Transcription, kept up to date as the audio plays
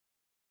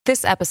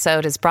This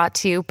episode is brought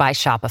to you by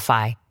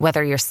Shopify.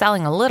 Whether you're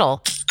selling a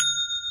little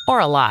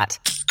or a lot,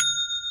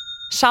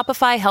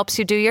 Shopify helps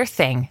you do your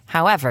thing,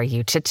 however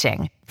you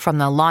cha-ching. From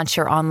the launch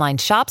your online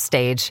shop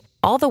stage,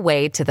 all the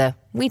way to the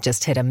we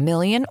just hit 1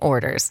 million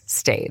orders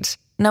stage.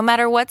 No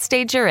matter what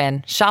stage you're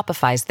in,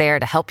 Shopify's there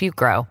to help you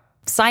grow.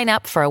 Sign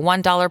up for a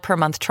 $1 per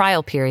month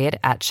trial period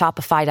at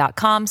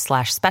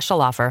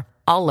shopify.com/special offer,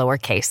 all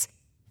lowercase.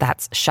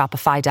 That's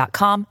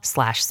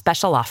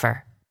shopify.com/special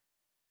offer.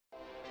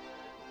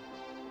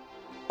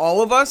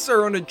 All of us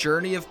are on a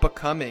journey of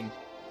becoming,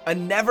 a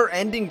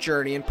never-ending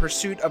journey in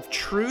pursuit of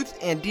truth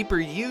and deeper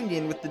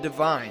union with the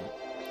divine.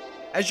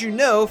 As you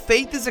know,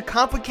 faith is a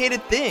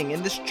complicated thing,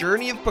 and this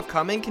journey of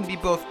becoming can be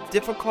both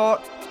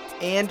difficult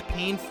and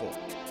painful.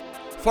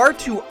 Far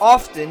too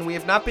often, we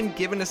have not been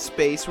given a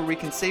space where we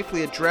can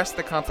safely address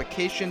the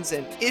complications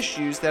and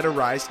issues that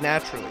arise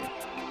naturally.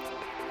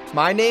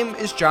 My name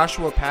is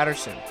Joshua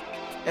Patterson,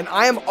 and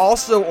I am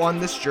also on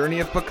this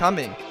journey of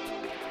becoming.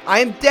 I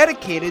am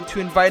dedicated to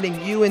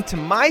inviting you into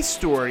my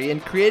story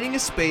and creating a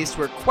space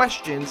where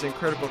questions and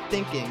critical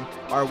thinking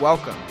are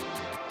welcome.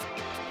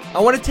 I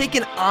want to take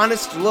an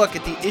honest look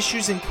at the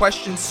issues and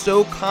questions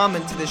so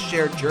common to this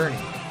shared journey.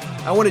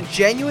 I want to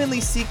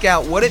genuinely seek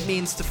out what it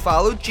means to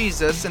follow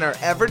Jesus in our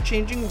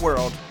ever-changing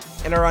world,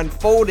 in our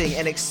unfolding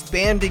and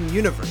expanding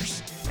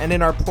universe, and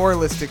in our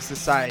pluralistic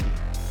society.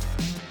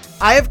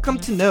 I have come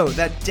to know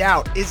that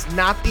doubt is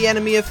not the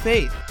enemy of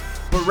faith,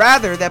 but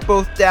rather that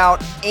both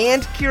doubt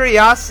and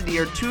curiosity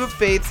are two of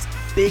faith's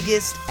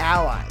biggest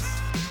allies.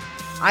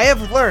 I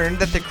have learned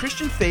that the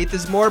Christian faith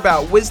is more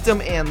about wisdom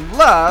and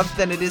love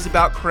than it is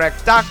about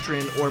correct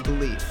doctrine or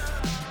belief.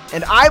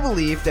 And I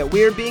believe that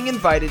we are being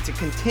invited to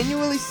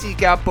continually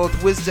seek out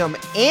both wisdom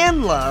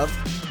and love,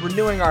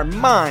 renewing our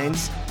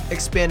minds,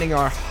 expanding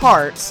our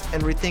hearts,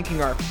 and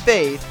rethinking our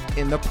faith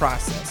in the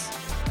process.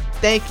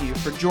 Thank you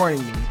for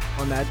joining me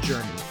on that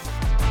journey.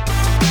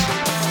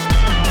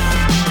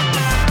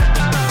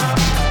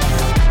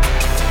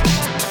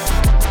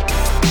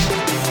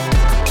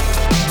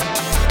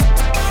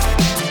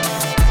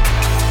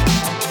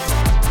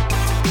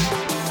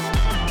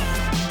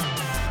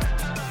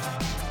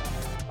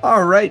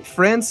 All right,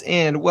 friends,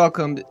 and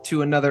welcome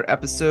to another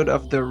episode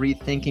of the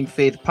Rethinking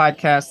Faith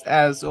podcast.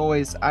 As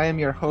always, I am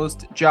your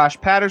host,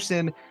 Josh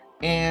Patterson,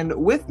 and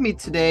with me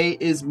today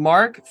is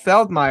Mark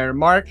Feldmeir.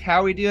 Mark, how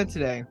are we doing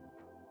today?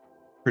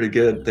 Pretty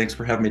good. Thanks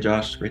for having me,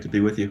 Josh. Great to be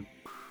with you.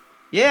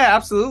 Yeah,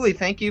 absolutely.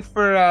 Thank you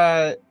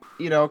for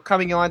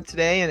coming on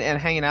today and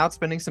hanging out,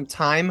 spending some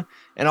time,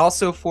 and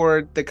also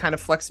for the kind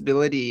of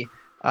flexibility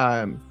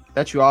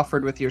that you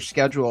offered with your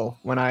schedule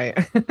when I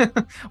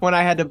when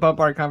I had to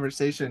bump our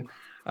conversation.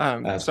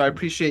 So I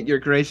appreciate your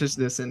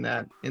graciousness in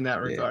that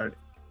regard.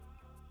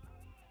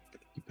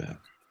 You bet.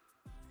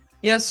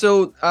 Yeah.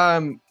 So,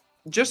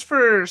 just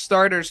for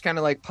starters, kind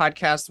of like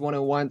podcast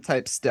 101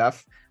 type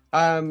stuff,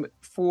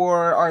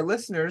 for our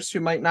listeners who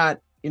might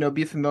not,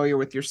 be familiar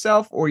with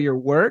yourself or your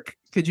work,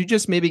 could you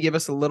just maybe give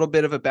us a little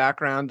bit of a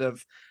background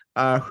of,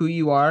 who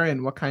you are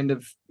and what kind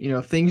of,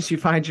 things you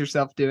find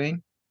yourself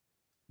doing?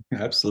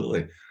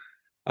 Absolutely.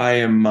 I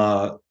am,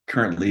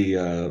 currently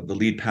the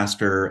lead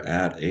pastor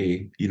at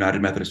a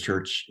United Methodist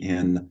Church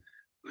in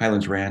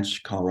Highlands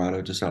Ranch,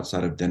 Colorado, just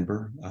outside of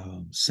Denver.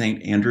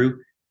 St. Andrew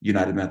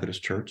United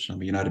Methodist Church.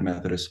 I'm a United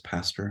Methodist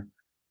pastor.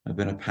 I've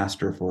been a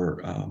pastor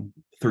for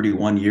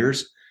 31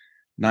 years,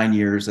 9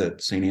 years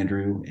at St.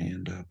 Andrew.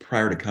 And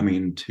prior to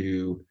coming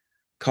to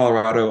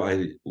Colorado,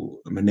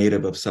 I'm a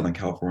native of Southern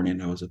California,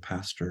 and I was a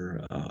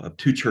pastor of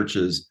two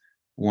churches,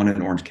 one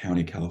in Orange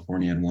County,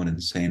 California, and one in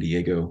San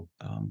Diego,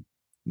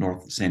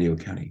 North San Diego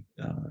County,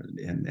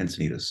 and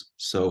Encinitas.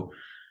 So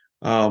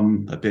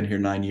I've been here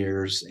 9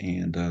 years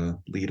and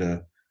lead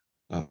a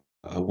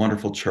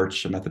wonderful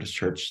church, a Methodist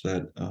church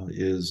that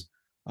is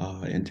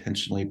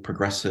intentionally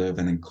progressive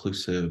and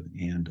inclusive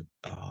and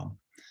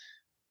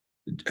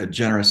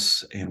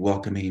generous and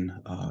welcoming,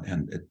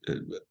 and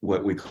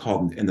what we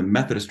call in the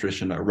Methodist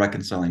tradition a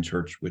reconciling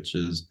church, which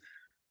is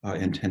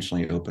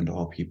intentionally open to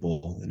all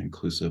people and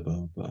inclusive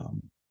of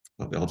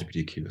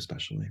LGBTQ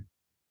especially.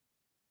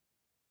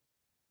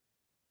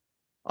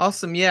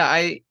 Awesome. Yeah,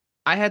 I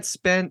had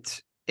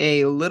spent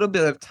a little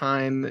bit of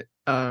time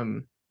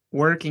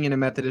working in a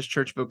Methodist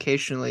church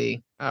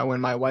vocationally when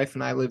my wife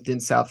and I lived in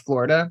South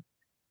Florida.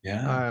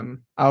 Yeah.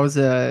 I was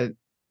what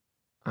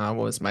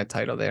was my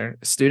title there?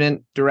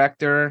 Student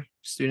youth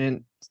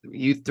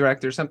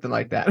director, something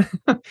like that.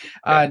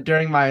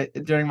 During my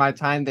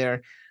time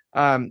there.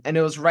 And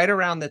it was right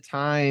around the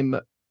time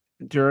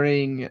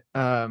during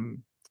I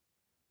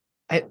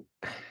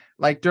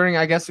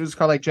guess it was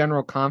called like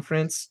General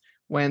Conference,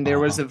 when there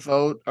was a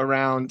vote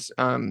around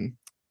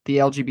the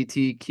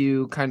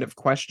LGBTQ kind of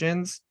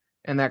questions,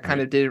 and that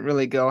kind of didn't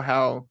really go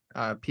how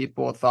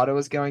people thought it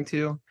was going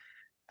to.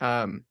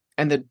 And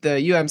the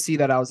UMC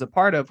that I was a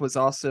part of was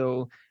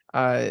also,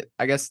 I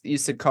guess you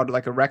said, called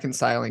like a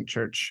reconciling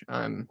church.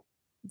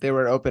 They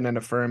were open and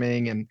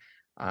affirming, and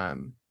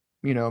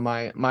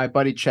my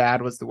buddy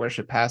Chad was the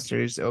worship pastor.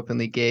 He's an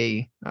openly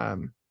gay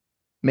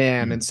man,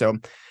 and so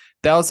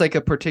that was like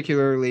a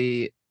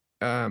particularly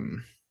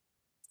um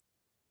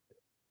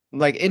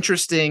like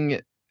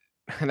interesting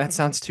and that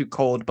sounds too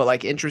cold, but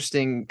like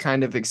interesting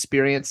kind of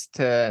experience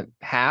to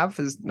have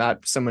as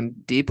not someone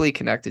deeply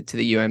connected to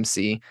the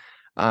UMC.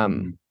 Um,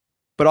 Mhm.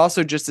 but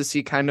also just to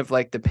see kind of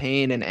like the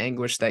pain and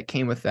anguish that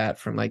came with that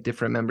from like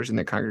different members in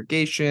the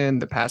congregation,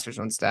 the pastors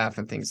on staff,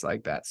 and things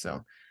like that.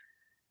 So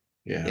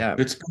Yeah, yeah,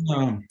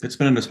 it's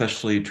been an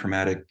especially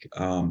traumatic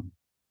 4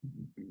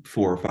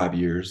 or 5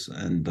 years,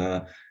 and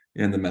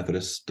in the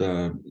Methodist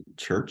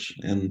Church,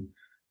 and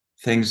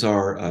things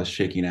are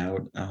shaking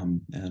out,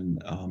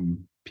 and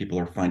people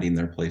are finding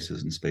their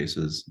places and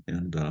spaces,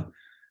 and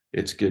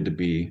it's good to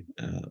be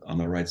on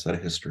the right side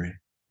of history.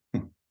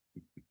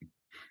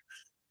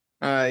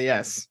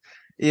 yes,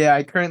 yeah.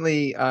 I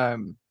currently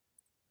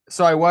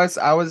so I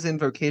was in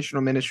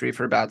vocational ministry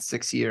for about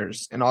 6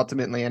 years, and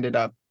ultimately ended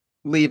up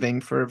leaving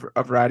for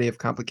a variety of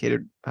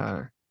complicated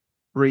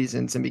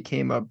reasons and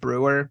became a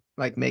brewer,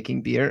 like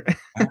making beer.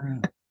 Ah,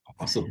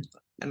 awesome.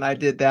 And I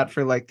did that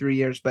for like 3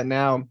 years. But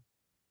now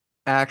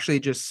I actually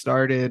just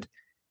started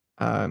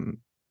um,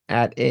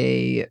 at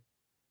a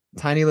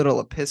tiny little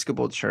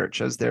Episcopal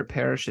church as their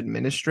parish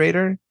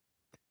administrator.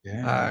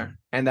 Yeah.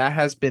 And that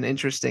has been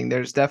interesting.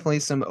 There's definitely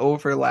some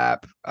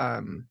overlap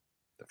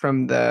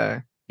from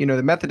the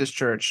Methodist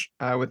church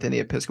within the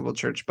Episcopal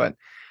church, but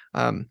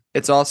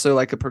it's also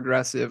like a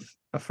progressive,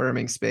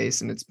 affirming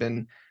space. And it's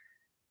been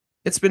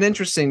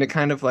interesting to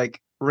kind of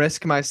like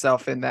risk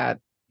myself in that,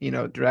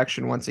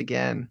 direction once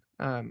again,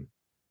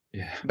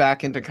 Yeah.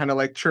 back into kind of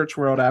like church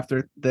world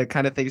after the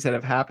kind of things that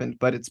have happened.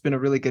 But it's been a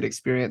really good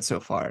experience so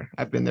far.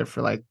 I've been there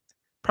for like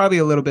probably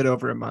a little bit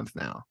over a month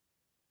now.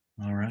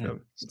 All right. So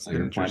it's So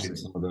been you're finding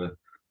interesting.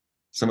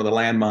 some of the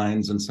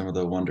landmines and some of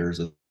the wonders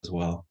as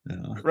well. Yeah.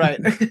 Right.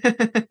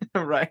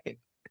 Right.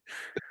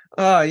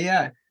 Oh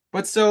yeah.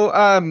 But so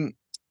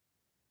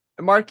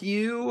Mark,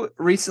 you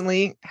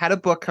recently had a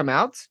book come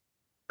out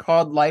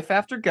called Life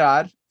After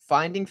God: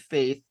 Finding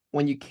Faith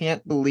When You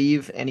Can't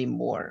Believe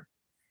Anymore.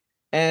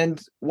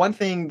 And one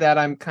thing that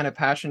I'm kind of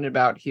passionate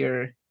about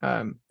here,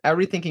 at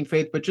Rethinking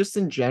Faith, but just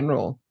in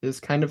general, is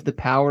kind of the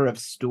power of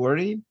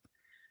story.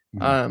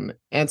 Mhm.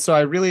 And so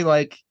I really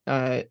like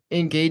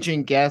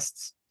engaging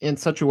guests in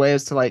such a way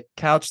as to like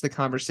couch the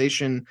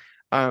conversation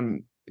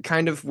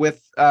kind of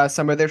with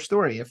some of their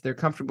story if they're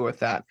comfortable with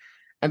that.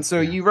 And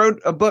so Yeah. you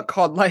wrote a book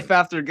called Life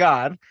After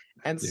God.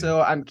 And Yeah.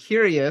 so I'm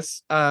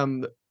curious,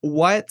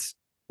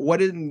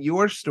 what in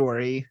your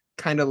story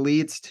kind of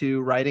leads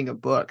to writing a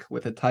book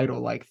with a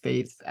title like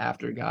Faith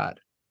After God?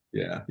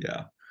 Yeah.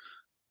 Yeah.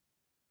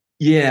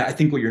 Yeah, I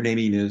think what you're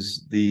naming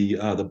is the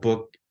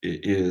book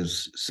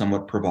is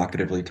somewhat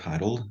provocatively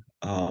titled,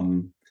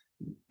 and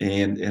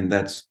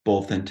that's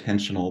both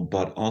intentional,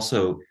 but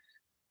also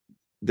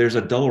there's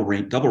a double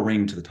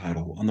ring to the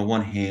title. On the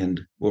one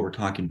hand, what we're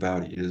talking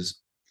about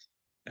is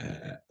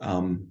uh,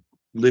 um,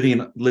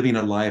 living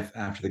a life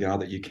after the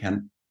God that you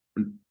can't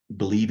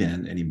believe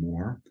in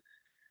anymore,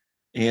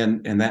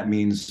 and that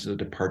means a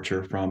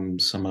departure from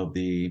some of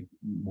the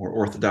more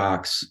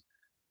orthodox,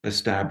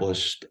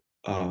 established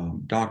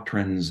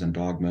doctrines and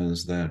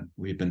dogmas that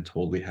we've been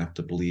told we have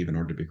to believe in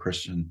order to be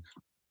Christian.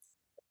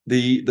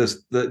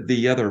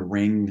 The other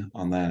ring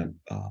on that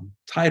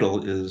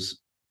title is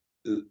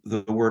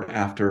the word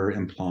after,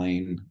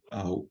 implying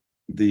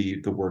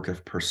the work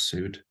of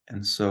pursuit.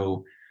 And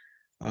so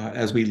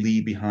as we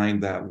leave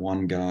behind that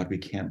one God we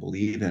can't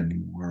believe in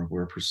anymore,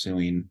 we're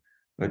pursuing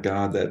a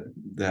God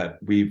that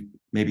we've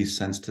maybe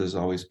sensed has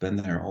always been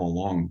there all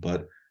along,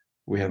 but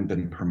we haven't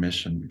been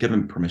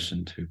given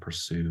permission to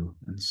pursue.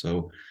 And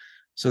so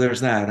there's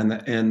that.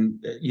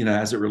 And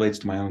as it relates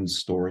to my own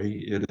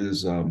story,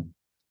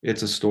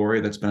 it's a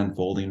story that's been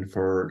unfolding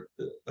for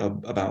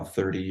about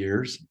 30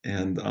 years,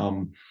 and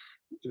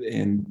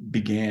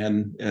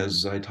began,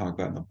 as I talk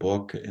about in the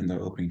book in the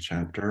opening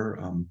chapter,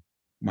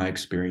 my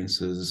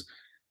experiences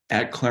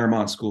at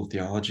Claremont School of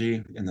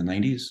Theology in the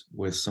 90s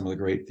with some of the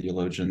great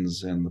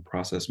theologians in the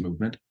process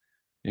movement,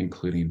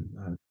 including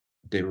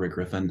David Ray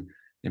Griffin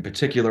in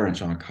particular, and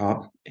John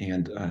Cobb,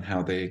 and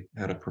how they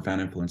had a profound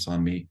influence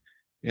on me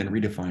in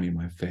redefining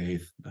my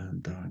faith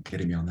and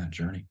getting me on that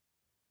journey.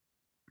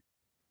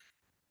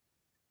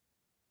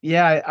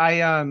 Yeah,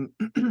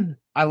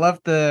 I love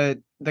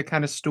the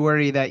kind of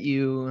story that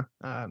you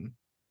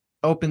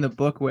open the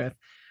book with.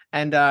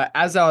 And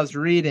as I was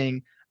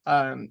reading,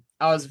 I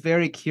was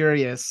very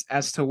curious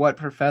as to what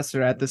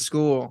professor at the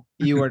school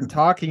you were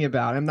talking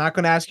about. I'm not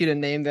going to ask you to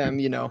name them,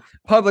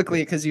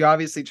 publicly, because you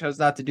obviously chose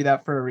not to do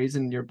that for a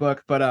reason in your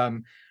book. But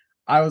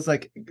I was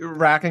like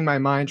racking my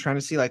mind trying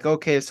to see like,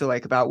 okay, so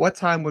like about what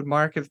time would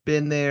Mark have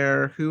been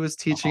there? Who was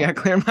teaching Uh-huh. at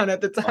Claremont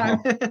at the Uh-huh.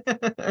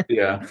 time?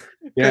 Yeah.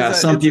 Because Yeah.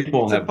 Some it's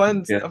people it's a have,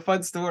 fun yeah, a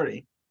fun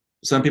story.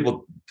 some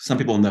people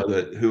know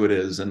that who it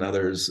is, and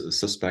others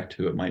suspect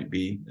who it might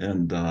be.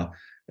 And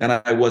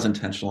I was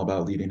intentional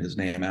about leaving his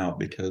name out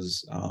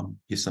because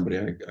he's somebody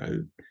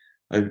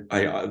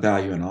I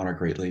value and honor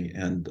greatly,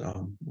 and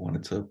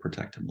wanted to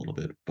protect him a little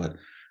bit.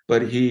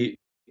 But he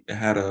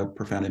had a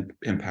profound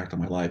impact on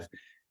my life.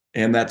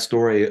 And that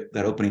story,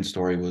 that opening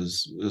story,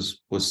 was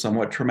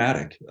somewhat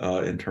traumatic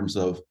in terms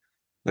of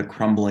the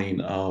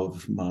crumbling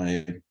of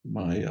my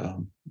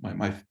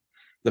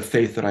the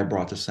faith that I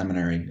brought to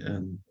seminary,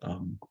 and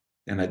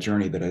that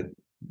journey that it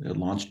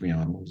launched me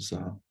on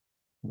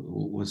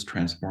was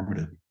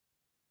transformative.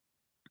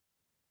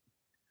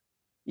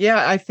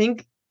 Yeah, I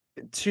think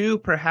too,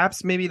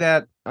 perhaps maybe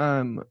that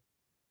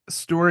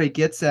story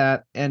gets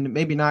at, and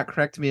maybe not,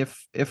 correct me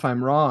if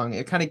I'm wrong,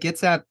 it kind of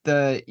gets at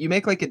you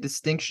make like a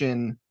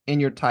distinction in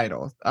your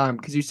title,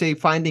 because you say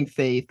finding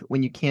faith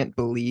when you can't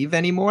believe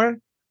anymore.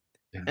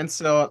 Yeah. And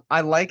so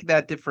I like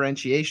that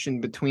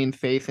differentiation between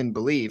faith and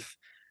belief.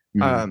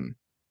 Mm. Um,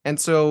 and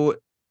so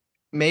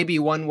maybe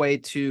one way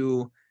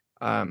to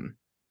um,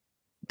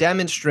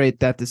 demonstrate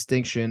that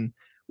distinction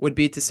would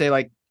be to say,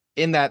 like,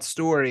 in that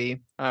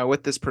story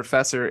with this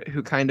professor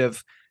who kind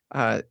of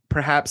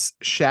perhaps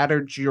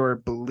shattered your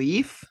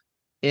belief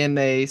in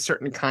a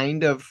certain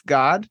kind of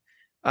God,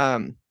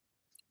 um,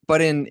 but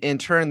in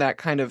turn that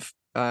kind of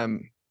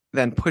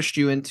then pushed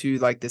you into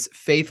like this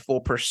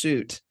faithful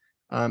pursuit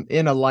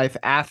in a life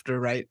after,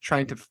 right,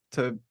 trying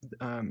to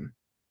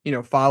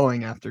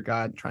following after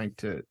God, trying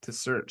to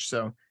search.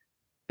 So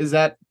is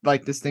that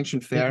like distinction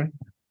Yeah. fair?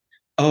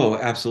 Oh,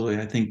 absolutely.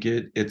 I think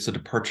it's a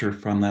departure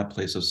from that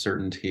place of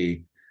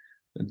certainty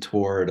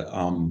toward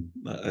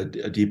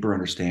a deeper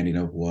understanding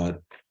of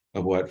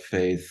what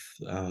faith,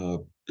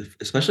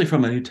 especially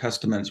from a New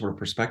Testament sort of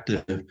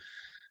perspective,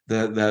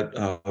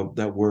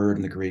 that word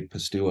in the Greek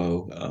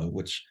pisteuo,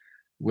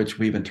 which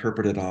we've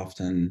interpreted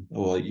often.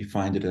 Well, you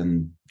find it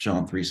in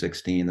John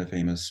 3:16, the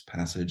famous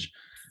passage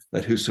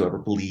that whosoever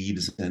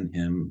believes in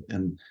him,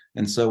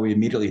 and so we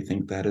immediately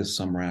think that is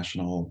some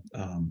rational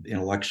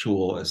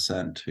intellectual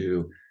assent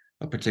to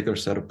a particular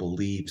set of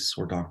beliefs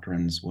or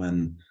doctrines,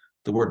 when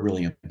the word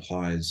really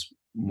implies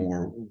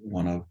more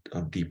one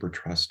of deeper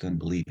trust and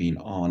believing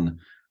on,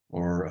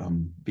 or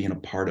being a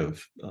part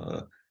of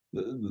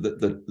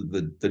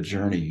the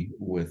journey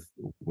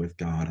with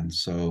God. And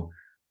so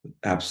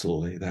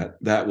absolutely,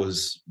 that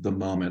was the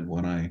moment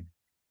when I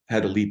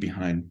had to leave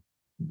behind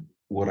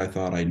what I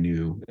thought I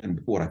knew and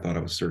what I thought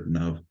I was certain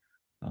of,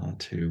 uh,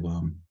 to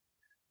um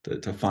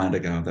to find a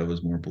God that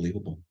was more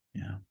believable.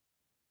 Yeah.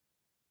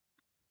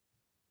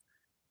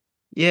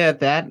 Yeah,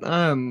 that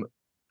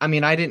I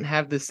mean, I didn't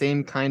have the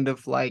same kind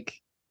of like,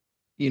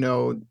 you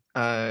know,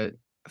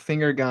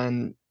 finger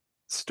gun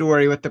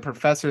story with the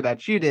professor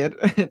that you did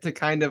to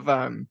kind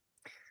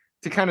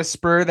of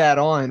spur that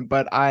on,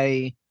 but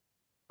I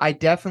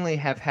definitely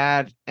have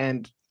had,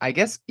 and I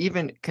guess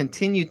even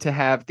continue to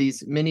have,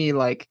 these many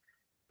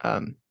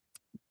um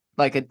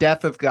like a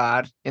death of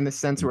God, in the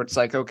sense where it's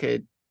like, okay,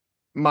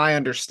 my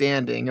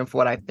understanding of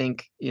what I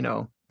think,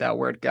 that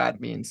word God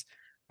means,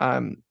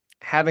 um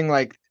having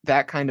like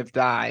that kind of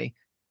die,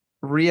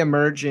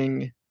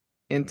 re-emerging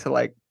into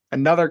like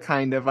another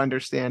kind of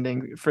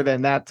understanding, for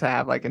then that to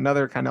have like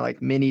another kind of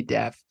like mini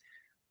death,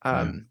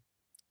 Yeah. um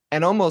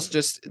and almost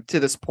just to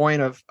this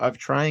point of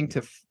trying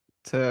to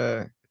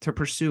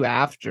pursue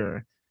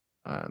after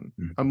Mm.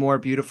 a more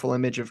beautiful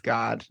image of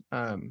God,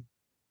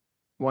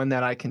 one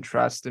that I can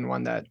trust, and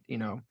one that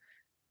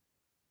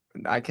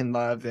I can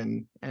love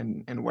and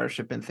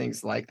worship, and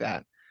things like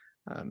that.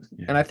 And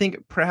Yeah. I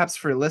think perhaps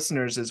for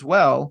listeners as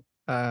well,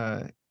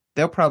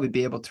 they'll probably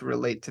be able to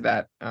relate to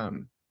that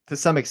to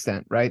some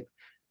extent, right?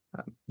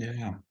 Um,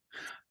 Yeah.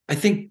 I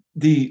think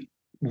the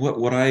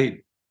what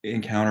I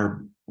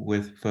encounter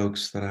with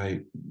folks that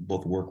I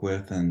both work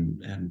with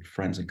and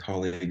friends and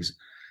colleagues,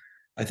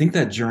 I think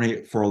that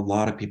journey for a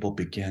lot of people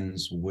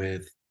begins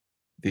with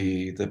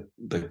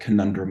the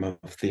conundrum of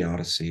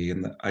theodicy,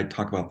 and I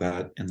talk about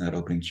that in that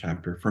opening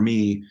chapter. For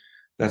me,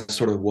 that's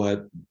sort of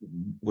what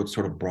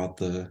sort of brought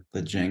the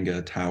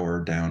Jenga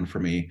tower down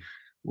for me,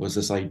 was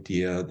this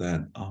idea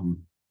that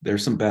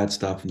there's some bad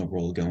stuff in the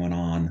world going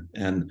on,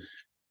 and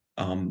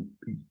um,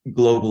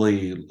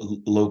 globally,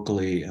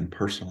 locally, and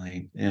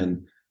personally,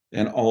 and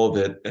all of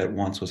it at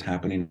once was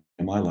happening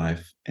in my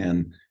life,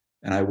 and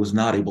I was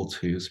not able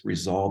to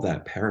resolve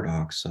that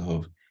paradox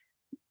of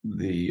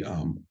the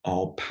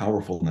all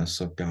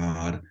powerfulness of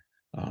God,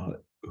 uh,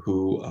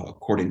 who,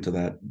 according to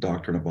that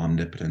doctrine of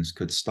omnipotence,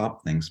 could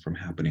stop things from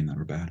happening that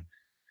are bad,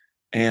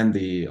 and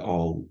the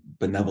all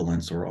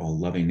benevolence or all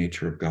loving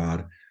nature of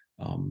God,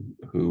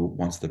 who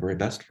wants the very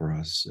best for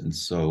us. And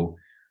so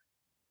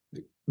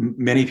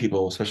many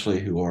people, especially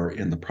who are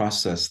in the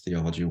process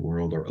theology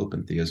world or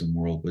open theism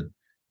world,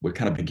 would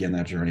kind of begin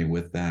that journey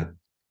with that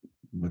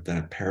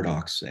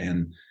paradox,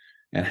 and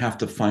have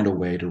to find a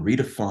way to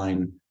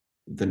redefine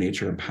the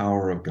nature and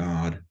power of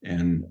God,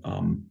 and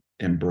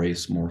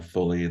embrace more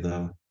fully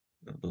the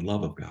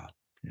love of God.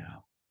 Yeah.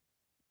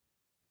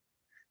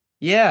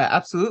 yeah,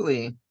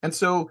 absolutely. And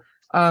so,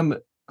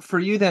 for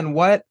you then,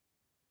 what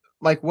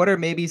are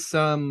maybe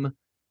some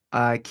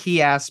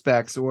key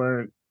aspects,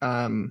 or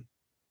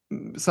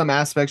some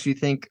aspects you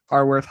think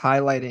are worth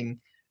highlighting,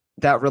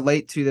 that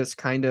relate to this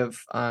kind of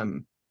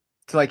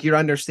to like your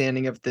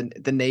understanding of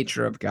the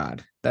nature of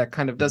God, that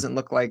kind of doesn't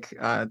look like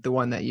the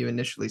one that you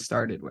initially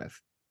started with?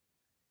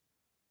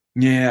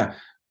 Yeah.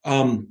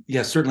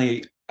 Yeah,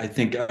 certainly I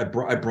think I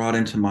brought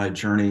into my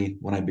journey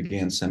when I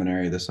began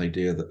seminary this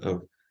idea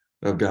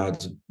of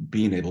God's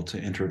being able to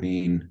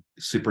intervene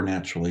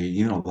supernaturally,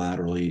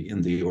 unilaterally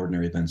in the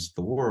ordinary events of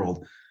the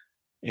world.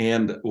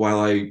 And while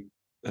I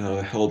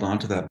held on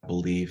to that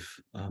belief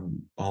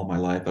all my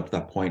life up to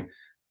that point,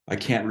 I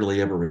can't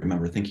really ever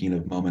remember thinking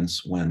of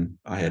moments when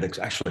I had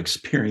actually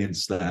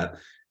experienced that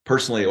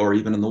personally or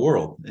even in the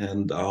world.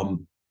 And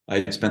I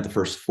had spent the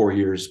first 4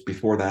 years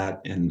before that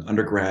in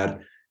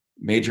undergrad,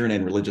 majoring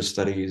in religious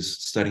studies,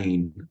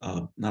 studying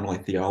not only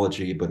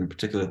theology, but in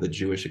particular the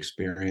Jewish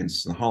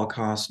experience in the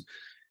Holocaust,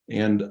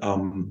 and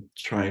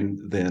trying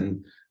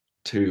then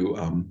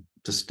to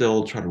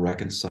still try to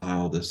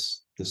reconcile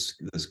this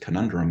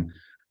conundrum.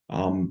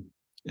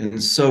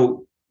 And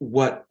so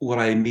what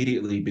I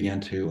immediately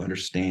began to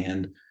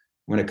understand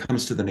when it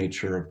comes to the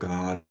nature of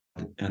God,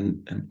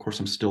 and of course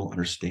I'm still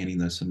understanding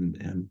this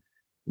and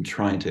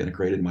trying to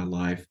integrate it in my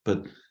life,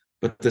 but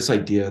this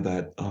idea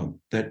that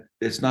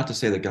it's not to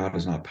say that God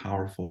is not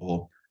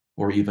powerful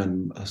or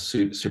even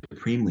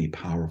supremely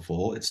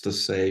powerful. It's to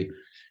say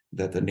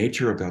that the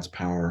nature of God's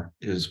power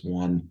is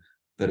one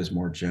that is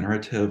more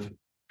generative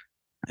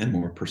and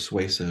more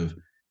persuasive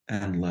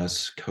and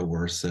less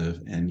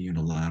coercive and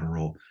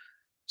unilateral,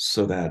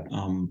 so that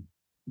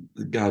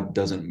God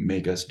doesn't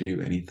make us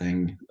do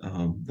anything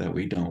that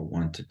we don't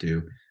want to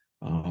do.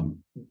 Um,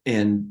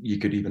 and you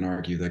could even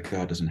argue that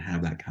God doesn't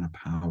have that kind of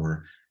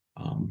power.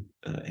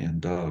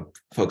 And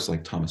folks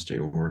like Thomas J.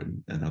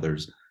 Ord and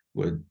others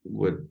would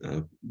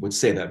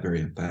say that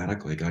very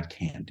emphatically. God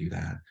can't do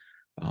that.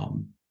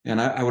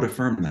 And I would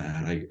affirm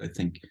that. I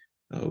think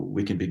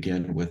we can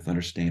begin with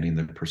understanding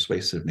the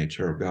persuasive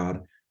nature of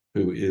God,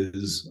 who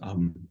is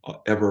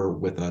ever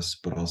with us,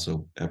 but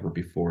also ever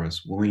before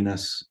us, wooing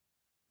us,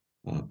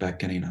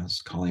 beckoning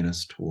us, calling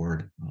us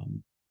toward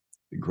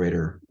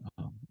greater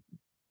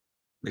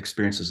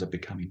experiences of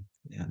becoming.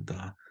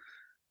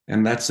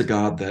 And that's a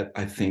God that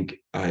I think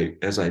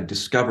as I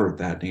discovered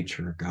that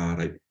nature of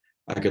God,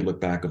 I could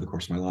look back over the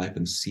course of my life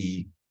and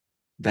see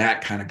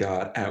that kind of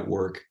God at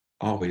work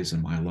always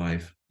in my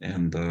life,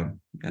 and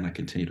I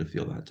continue to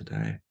feel that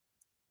today.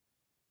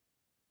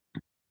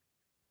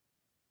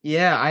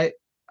 Yeah,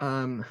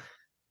 um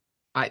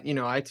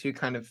I too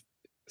kind of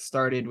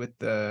started with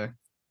the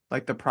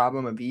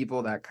problem of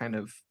evil that kind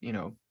of,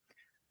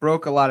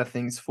 broke a lot of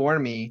things for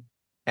me.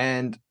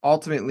 And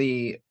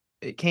ultimately,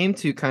 it came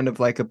to kind of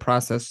like a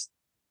process,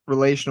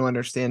 relational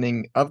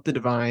understanding of the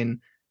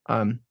divine,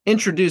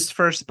 introduced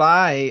first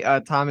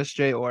by Thomas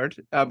J. Ord.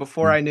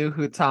 Before Mm. I knew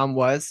who Tom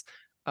was,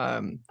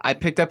 I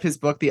picked up his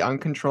book, The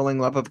Uncontrolling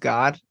Love of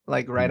God,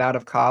 like right Mm. out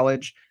of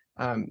college,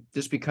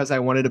 just because I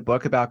wanted a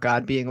book about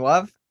God being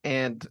love.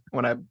 And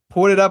when I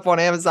pulled it up on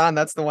Amazon,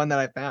 that's the one that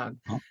I found.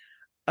 Oh,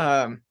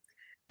 Um,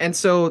 and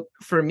so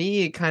for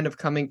me, kind of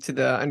coming to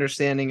the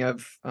understanding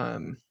of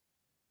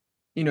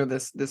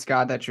this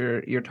God that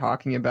you're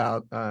talking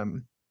about,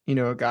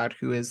 a God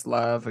who is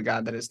love, a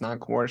God that is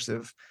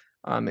non-coercive,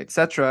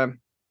 etc.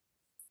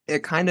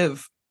 It kind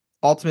of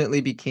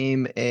ultimately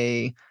became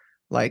a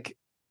like,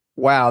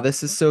 wow,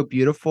 this is so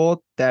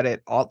beautiful that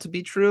it ought to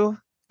be true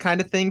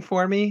kind of thing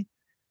for me.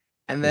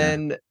 And yeah,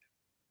 then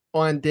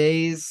on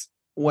days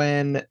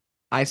when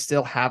I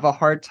still have a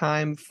hard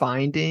time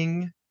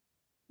finding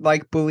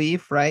like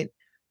belief, right?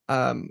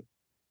 Um,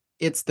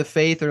 it's the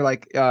faith, or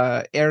like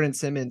Aaron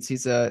Simmons,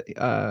 he's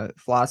a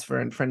philosopher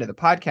and friend of the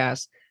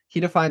podcast. He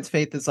defines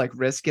faith as like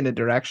risk in a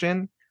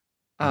direction.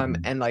 mhm.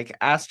 And like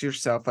ask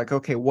yourself, like,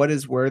 okay, what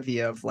is worthy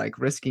of like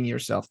risking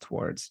yourself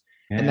towards?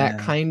 And that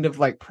Yeah, kind of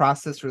like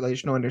process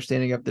relational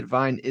understanding of the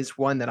divine is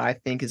one that I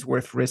think is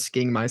worth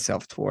risking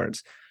myself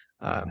towards.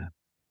 yeah, Um,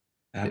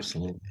 it-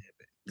 absolutely.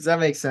 does that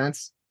make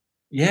sense?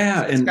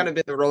 Yeah, So that's kind of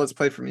been the role it's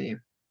played for me.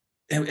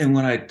 and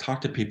when I talk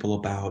to people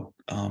about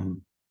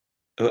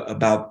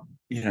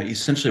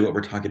essentially what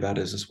we're talking about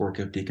is this work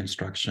of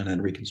deconstruction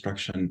and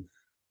reconstruction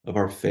of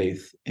our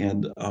faith,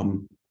 and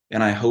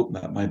I hope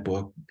that my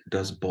book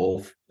does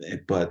both,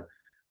 but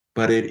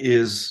it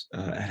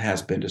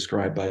has been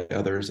described by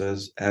others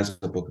as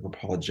a book of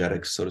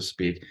apologetics, so to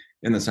speak,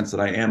 in the sense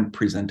that I am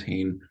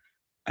presenting,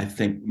 I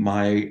think,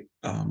 my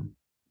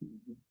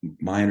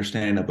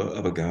understanding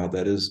of a God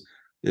that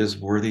is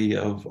worthy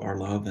of our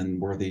love and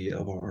worthy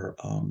of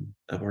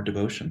our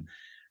devotion.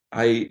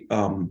 I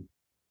um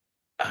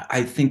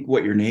I think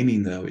what you're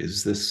naming, though,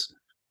 is this: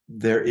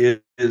 there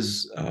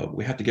is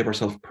we have to give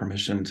ourselves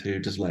permission to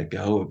just let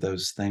go of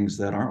those things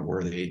that aren't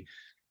worthy,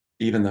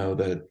 even though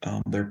that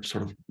they're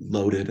sort of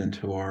loaded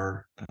into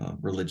our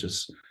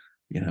religious,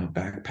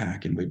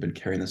 backpack, and we've been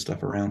carrying this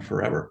stuff around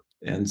forever.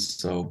 And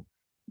so,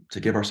 to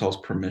give ourselves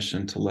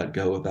permission to let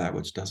go of that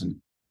which doesn't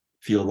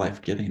feel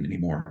life-giving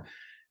anymore,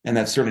 and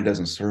that certainly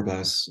doesn't serve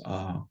us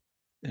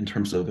in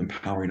terms of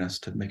empowering us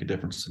to make a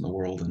difference in the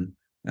world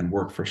and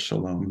work for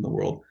shalom in the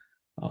world.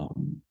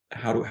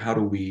 How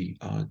do we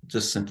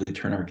just simply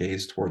turn our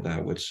gaze toward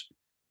that which,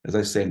 as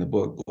I say in the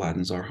book,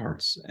 gladdens our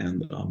hearts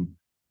and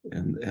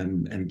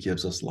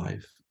gives us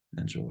life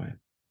and joy?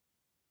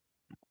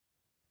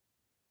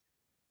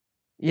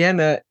 Yeah,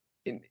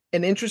 and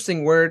an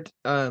interesting word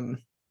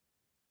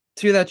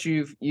too that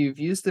you've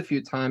used a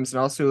few times, and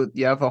also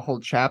you have a whole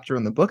chapter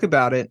in the book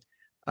about it.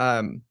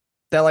 Um,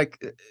 that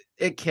like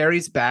it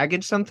carries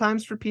baggage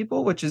sometimes for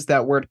people, which is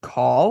that word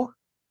call.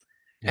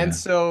 And Yeah.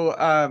 so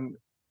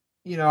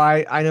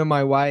I know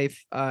my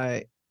wife,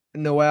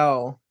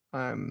 Noelle,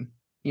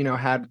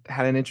 had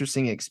an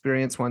interesting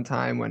experience one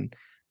time when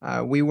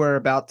we were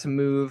about to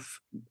move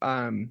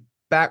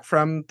back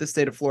from the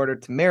state of Florida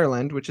to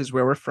Maryland, which is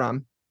where we're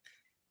from.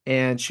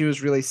 And she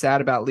was really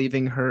sad about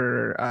leaving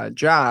her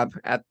job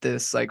at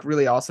this like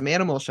really awesome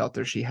animal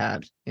shelter she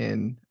had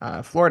in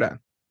Florida.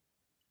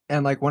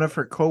 And like one of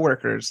her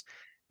coworkers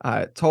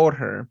told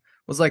her,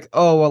 was like,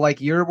 "Oh, well, like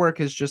your work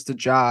is just a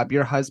job.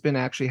 Your husband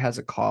actually has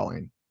a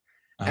calling."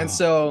 And Oh,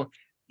 so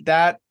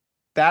that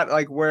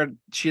like where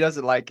she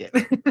doesn't like it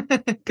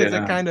because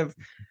it yeah. kind of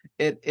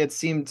it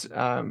seemed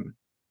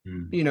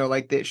Mm.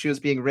 like that she was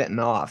being written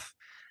off.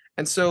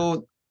 And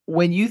so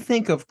when you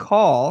think of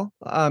call,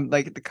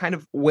 like the kind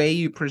of way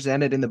you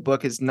present it in the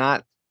book is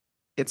not,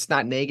 it's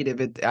not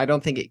negative. I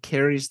don't think it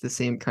carries the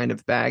same kind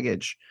of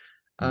baggage.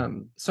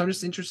 Mm. So I'm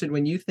just interested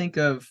when you think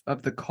of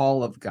the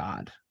call of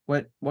God,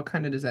 what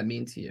kind of does that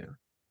mean to you?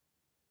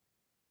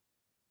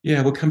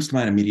 Yeah, what comes to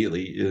mind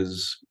immediately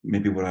is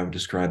maybe what I would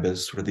describe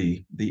as sort of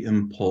the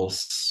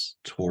impulse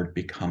toward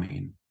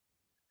becoming.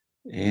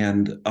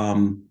 And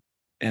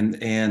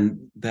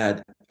and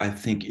that I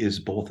think is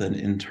both an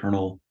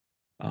internal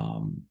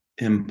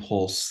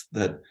impulse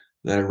that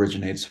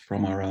originates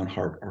from our own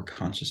heart or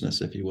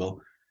consciousness, if you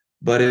will,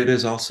 but it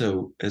is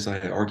also, as I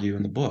argue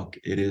in the book,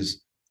 it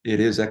is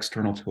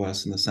external to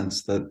us in the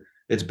sense that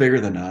it's bigger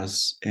than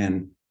us,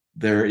 and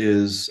there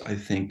is, I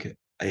think,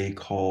 a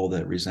call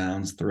that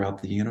resounds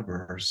throughout the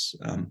universe,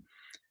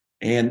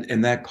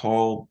 and that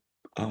call,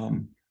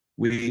 um,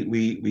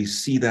 we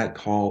see that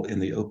call in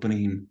the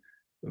opening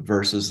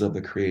verses of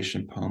the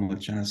creation poem of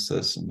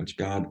Genesis, in which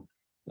God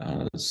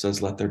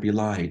says, "Let there be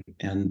light."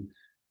 And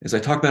as I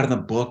talk about in the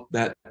book,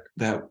 that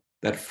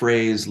that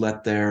phrase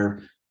 "Let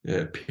there"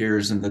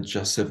 appears in the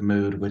jussive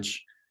mood,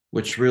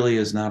 which really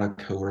is not a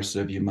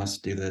coercive "You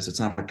must do this." It's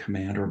not a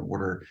command or an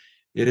order.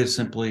 It is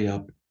simply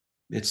a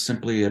it's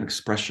simply an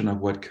expression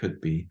of what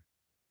could be.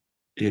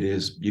 It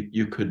is,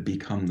 you could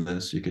become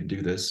this, you could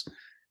do this,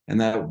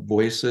 and that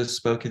voice is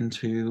spoken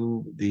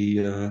to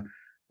the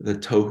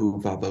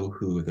tohu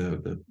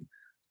vavohu,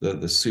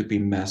 the soupy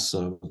mess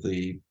of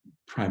the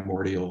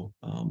primordial,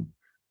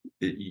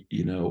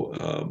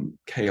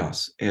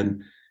 chaos,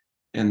 and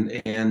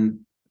and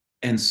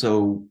and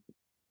so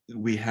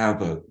we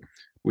have a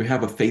we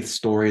have a faith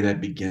story that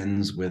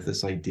begins with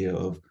this idea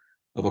of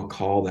a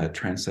call that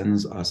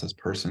transcends us as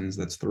persons,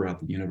 that's throughout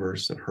the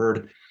universe, that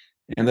heard,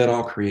 and that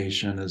all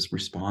creation is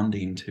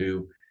responding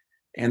to,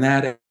 and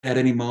that at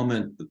any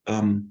moment,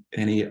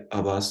 any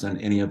of us and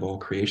any of all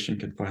creation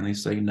could finally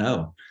say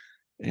no,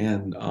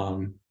 and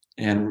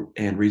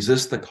and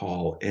resist the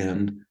call.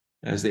 And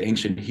as the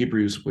ancient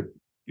Hebrews would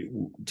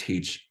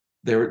teach,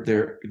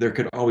 there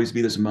could always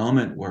be this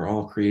moment where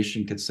all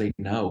creation could say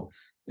no,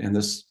 and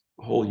this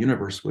whole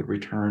universe would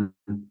return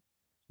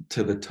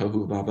to the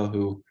tohu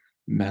vavahu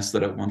mess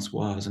that it once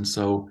was. And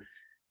so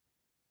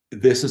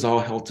this is all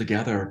held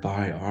together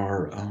by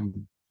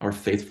our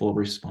faithful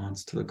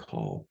response to the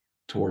call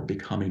toward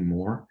becoming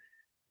more,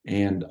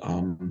 and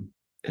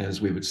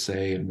as we would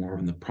say, and more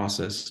in the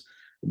process,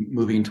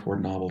 moving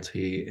toward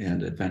novelty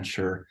and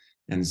adventure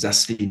and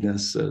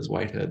zestiness, as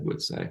Whitehead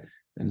would say.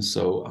 And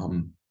so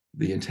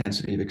the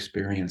intensity of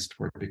experience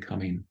toward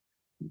becoming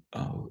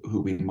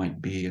who we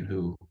might be and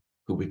who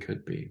we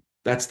could be.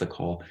 That's the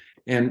call.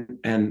 And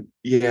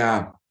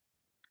yeah,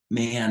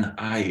 man,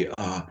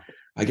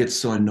 I get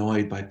so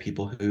annoyed by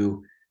people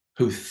who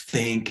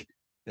think,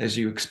 as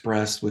you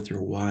expressed with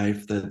your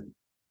wife,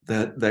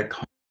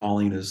 that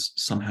calling is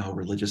somehow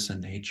religious in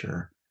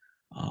nature.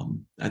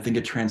 I think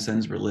it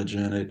transcends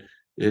religion.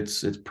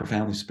 It's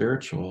profoundly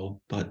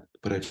spiritual, but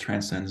it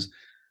transcends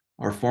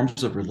our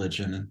forms of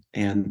religion.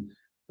 And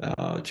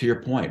to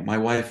your point, my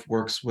wife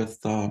works with.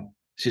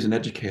 She's an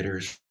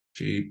educator.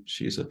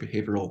 She's a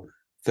behavioral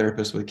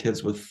therapist with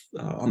kids with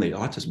on the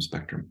autism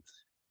spectrum,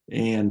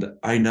 and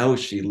I know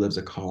she lives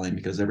a calling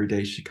because every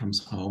day she comes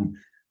home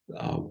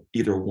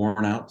either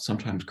worn out,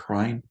 sometimes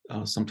crying,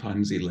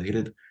 sometimes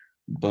elated,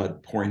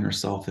 but pouring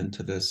herself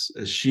into this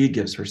as she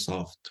gives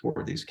herself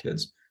toward these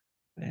kids.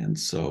 And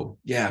so,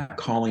 yeah,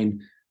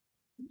 calling,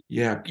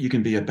 yeah, you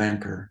can be a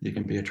banker, you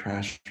can be a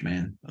trash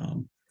man,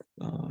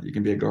 you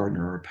can be a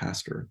gardener or a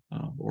pastor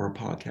or a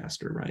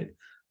podcaster, right?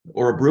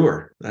 Or a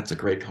brewer. That's a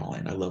great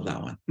calling. I love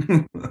that one.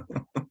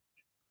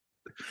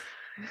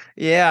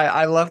 Yeah,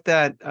 I love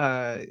that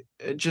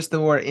just the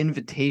more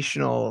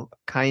invitational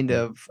kind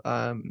of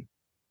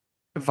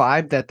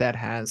vibe that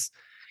has.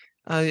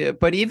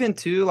 But even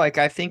too, like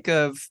I think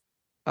of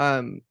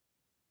um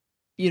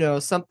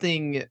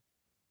something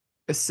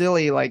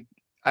silly like,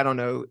 I don't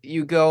know,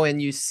 you go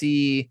and you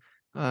see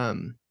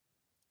um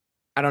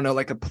I don't know,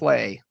 like a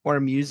play or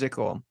a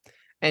musical,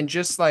 and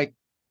just like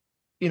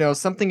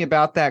something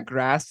about that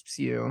grasps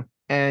you,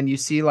 and you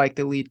see like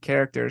the lead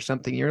character or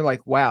something, you're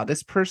like, wow,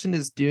 this person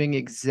is doing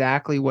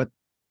exactly what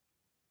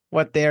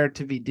they're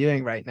to be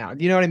doing right now.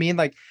 You know what I mean?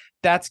 Like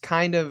that's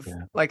kind of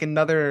Yeah. like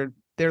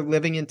they're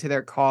living into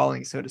their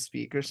calling, so to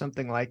speak, or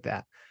something like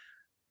that.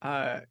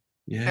 Uh,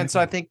 Yeah. and so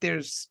I think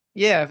there's,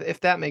 yeah, if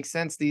that makes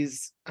sense,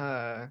 these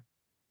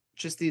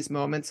just these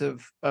moments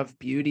of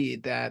beauty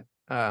that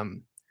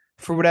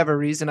for whatever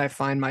reason I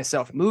find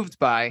myself moved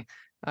by.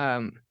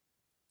 Um,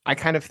 I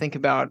kind of think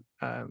about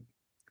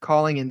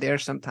calling in there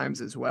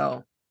sometimes as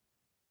well.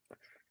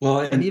 Well,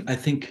 And and even I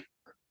think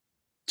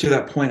to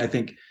that point, I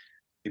think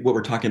what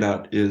we're talking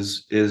about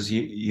is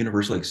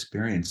universally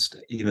experienced,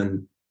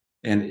 even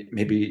and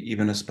maybe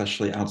even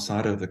especially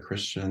outside of the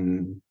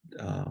Christian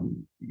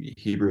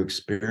Hebrew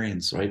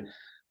experience, right?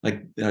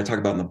 Like I talk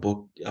about in the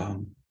book,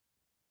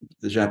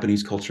 the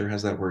Japanese culture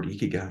has that word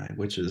ikigai,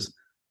 which is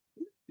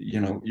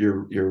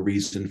your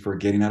reason for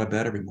getting out of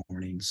bed every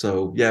morning.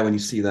 So yeah, when you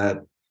see that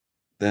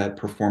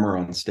performer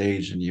on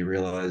stage and you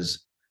realize,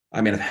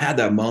 I mean, I've had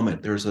that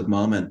moment. There's a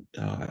moment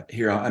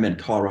here. I'm in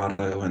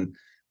Colorado, and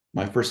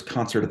my first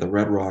concert at the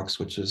Red Rocks,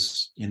 which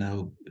is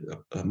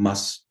a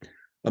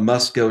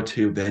must go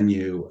to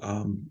venue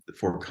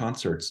for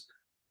concerts.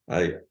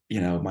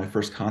 My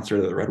first concert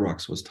at the Red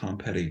Rocks was Tom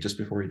Petty just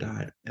before he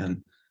died,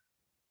 and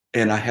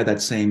I had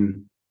that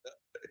same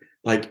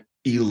like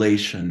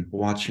elation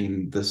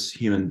watching this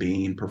human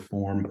being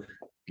perform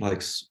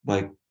like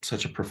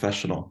such a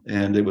professional,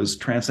 and it was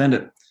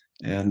transcendent.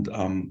 And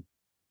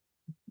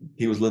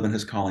he was living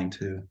his calling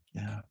too.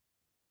 Yeah.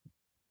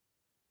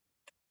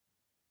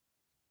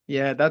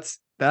 yeah, that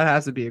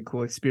has to be a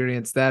cool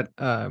experience. That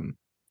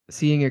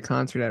seeing a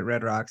concert at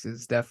Red Rocks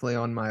is definitely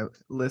on my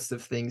list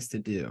of things to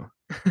do.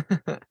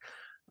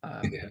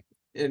 um Yeah.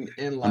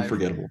 in life.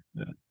 Unforgettable.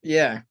 Yeah.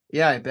 Yeah,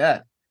 yeah, I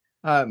bet.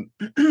 Um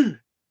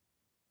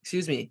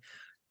excuse me.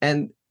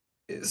 And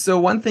so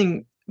one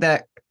thing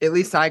that at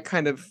least I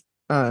kind of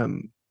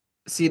um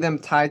see them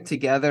tied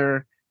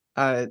together,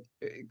 uh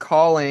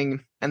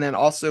calling, and then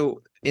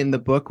also in the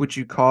book which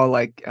you call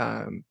like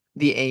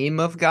the aim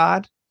of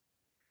God.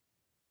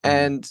 Mm.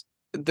 And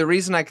the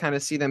reason I kind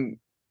of see them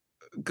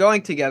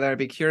going together, I'd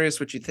be curious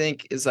what you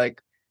think, is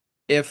like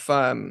if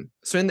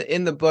so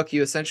in the book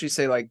you essentially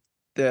say like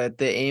the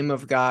aim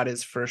of God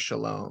is for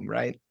shalom,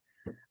 right?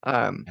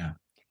 Um Yeah.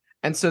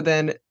 and so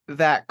then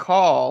that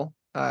call,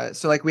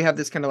 so like we have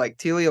this kind of like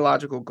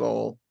teleological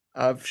goal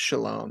of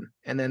shalom,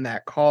 and then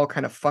that call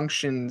kind of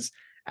functions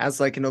as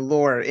like an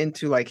allure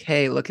into like,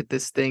 hey, look at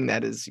this thing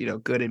that is,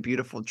 good and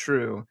beautiful,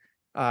 true.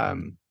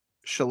 Mm.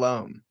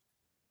 Shalom.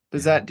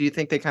 Yeah. Do you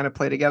think they kind of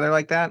play together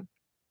like that?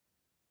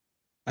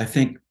 I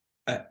think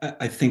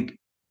I think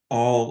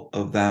all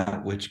of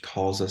that which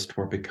calls us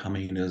toward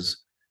becoming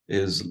is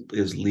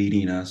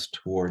leading us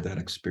toward that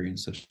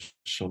experience of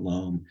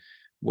shalom,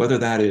 whether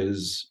that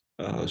is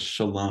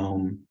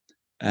shalom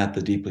at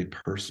the deeply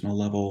personal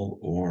level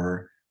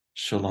or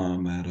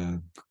shalom at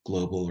a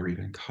global or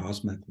even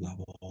cosmic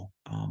level.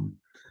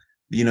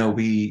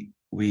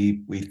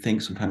 We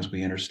think sometimes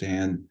we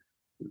understand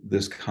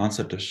this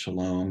concept of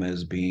shalom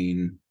as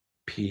being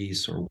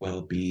peace or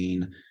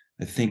well-being.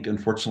 I think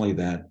unfortunately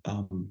that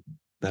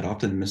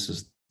often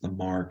misses the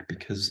mark,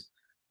 because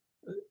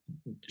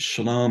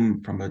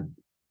shalom from a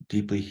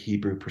deeply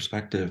Hebrew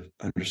perspective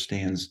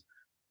understands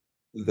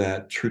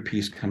that true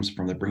peace comes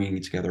from the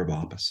bringing together of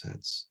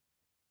opposites.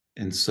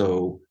 And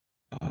so,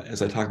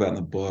 as I talk about in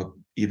the book,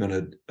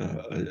 even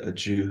a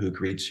Jew who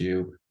greets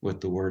you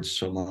with the words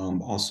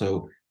shalom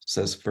also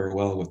says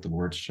farewell with the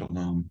word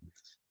shalom.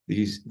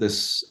 These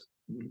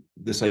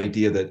this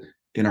idea that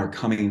in our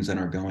comings and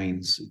our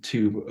goings,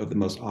 two of the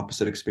most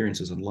opposite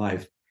experiences in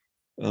life,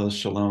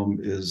 shalom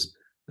is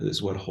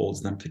what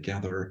holds them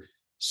together.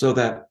 So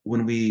that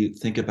when we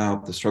think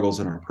about the struggles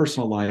in our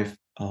personal life,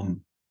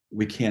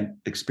 we can't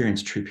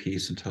experience true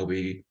peace until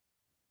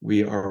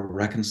we are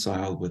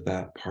reconciled with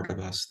that part of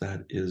us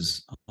that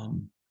is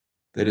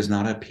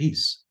not at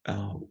peace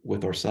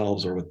with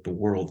ourselves or with the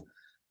world.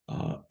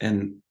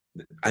 And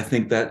I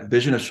think that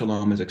vision of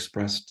shalom is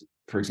expressed,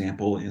 for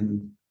example,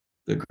 in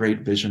the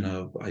great vision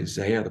of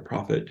Isaiah, the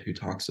prophet, who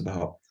talks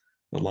about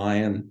the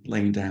lion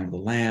laying down with the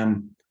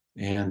lamb,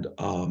 and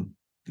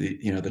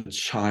the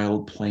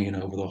child playing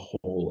over the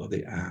hole of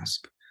the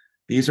asp.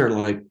 These are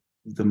like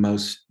the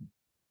most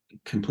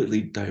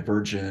completely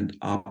divergent,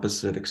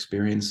 opposite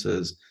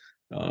experiences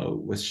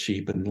with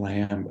sheep and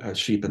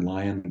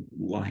lion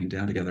lying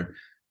down together.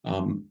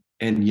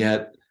 And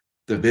yet,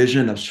 the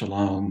vision of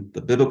shalom,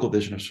 the biblical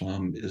vision of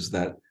shalom, is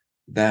that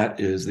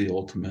is the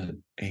ultimate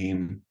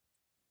aim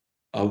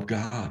of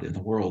God in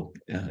the world,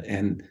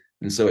 and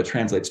so it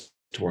translates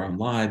to our own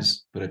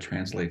lives, but it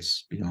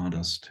translates beyond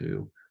us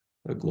to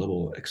a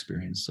global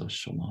experience of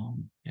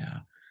shalom. Yeah.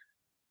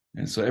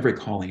 And so every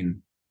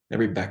calling,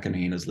 every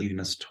beckoning is leading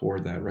us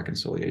toward that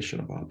reconciliation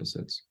of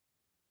opposites.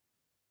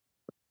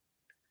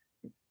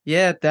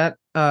 Yeah, that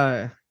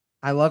I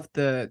love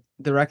the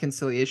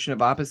reconciliation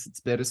of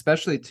opposites bit,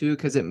 especially too,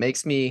 because it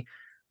makes me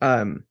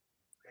or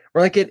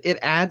like it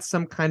adds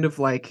some kind of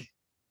like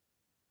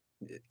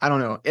I don't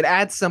know, it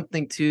adds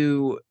something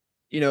to,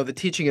 the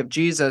teaching of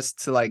Jesus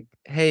to like,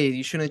 hey,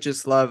 you shouldn't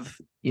just love,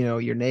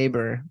 your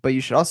neighbor, but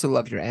you should also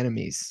love your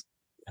enemies.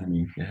 I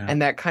mean, yeah,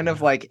 And that kind of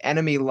yeah, like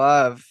enemy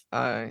love,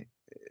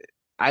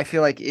 I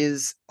feel like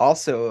is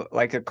also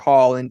like a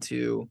call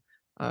into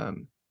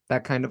um,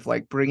 that kind of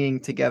like bringing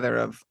together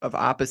of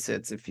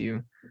opposites. If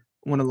you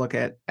want to look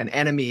at an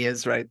enemy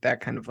as right, that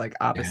kind of like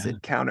yeah.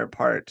 opposite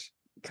counterpart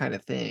kind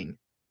of thing.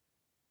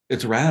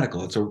 It's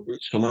radical.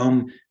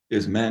 Shalom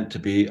is meant to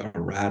be a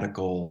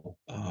radical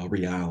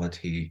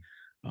reality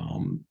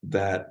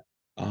that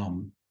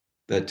um,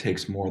 that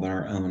takes more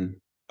than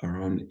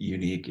our own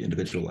unique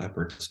individual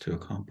efforts to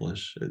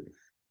accomplish.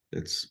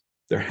 It's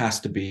there has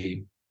to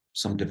be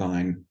some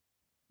divine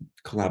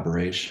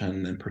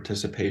collaboration and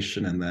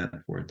participation in that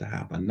for it to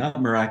happen.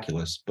 Not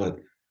miraculous, but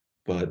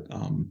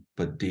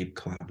deep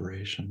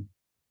collaboration.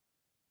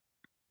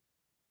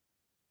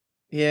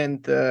 Yeah,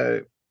 and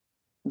the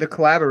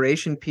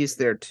collaboration piece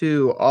there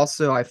too.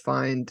 Also, I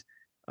find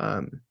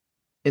um,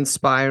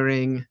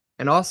 inspiring,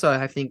 and also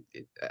I think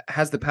it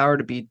has the power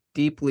to be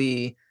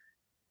deeply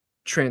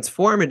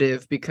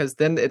transformative because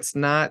then it's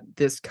not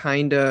this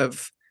kind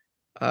of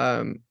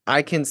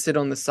I can sit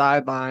on the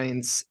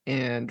sidelines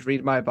and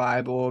read my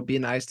Bible, be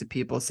nice to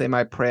people, say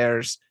my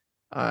prayers,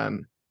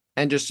 um,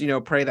 and just,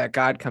 pray that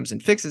God comes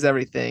and fixes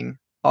everything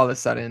all of a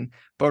sudden.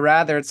 But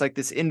rather it's like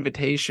this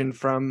invitation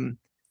from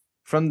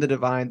the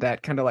divine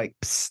that kind of like,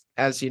 psst,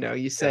 as you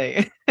Yeah,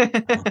 say uh,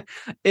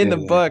 in yeah, the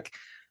yeah. book.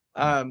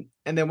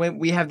 And then when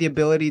we have the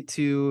ability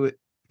to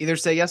either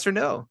say yes or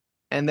no,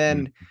 and Mm.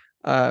 then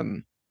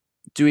um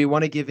do we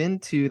want to give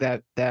into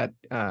that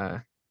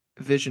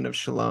vision of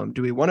shalom?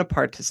 Do we want to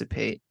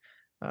participate?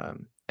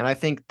 And I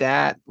think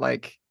that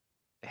like,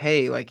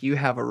 hey, like you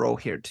have a role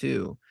here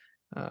too,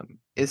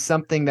 is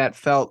something that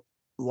felt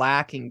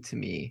lacking to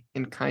me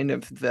in kind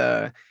of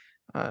the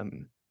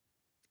um,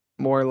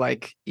 more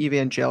like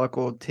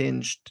evangelical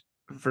tinged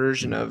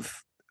version Mm.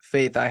 of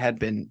faith I had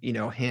been,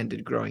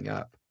 handed growing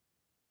up.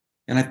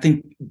 And I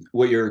think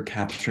what you're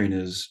capturing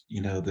is,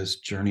 this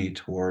journey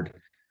toward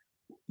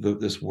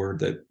this word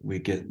that we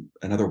get,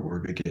 another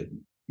word we get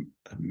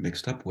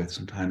mixed up with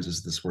sometimes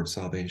is this word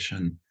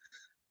salvation,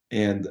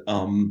 and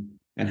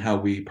how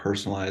we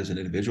personalize and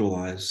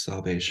individualize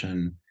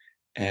salvation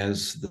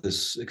as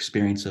this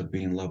experience of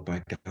being loved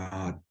by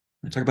God.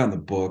 I talk about in the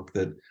book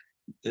that,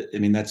 I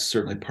mean, that's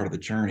certainly part of the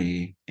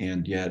journey,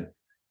 and yet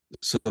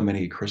so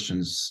many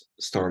Christians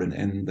start and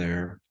end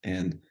there.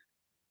 And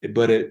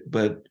but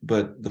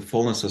the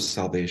fullness of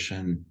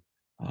salvation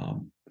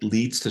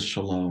leads to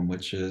shalom,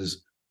 which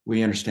is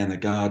we understand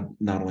that God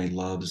not only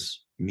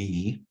loves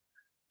me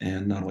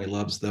and not only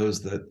loves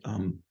those that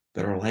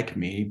are like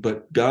me,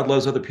 but God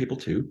loves other people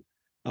too,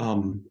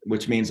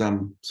 which means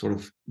I'm sort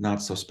of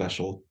not so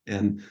special.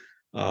 And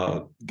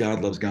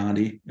God loves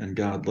Gandhi, and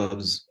God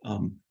loves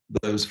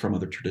those from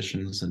other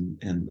traditions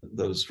and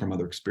those from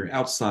other experience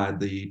outside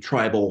the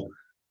tribal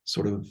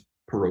sort of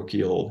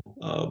parochial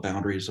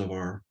boundaries of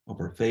our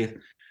faith.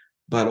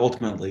 But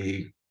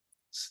ultimately,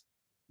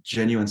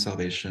 genuine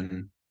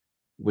salvation,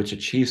 which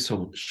achieves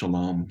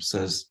shalom,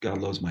 says God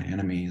loves my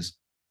enemies,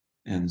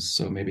 and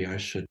so maybe I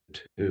should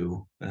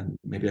too, and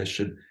maybe I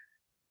should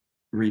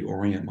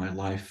reorient my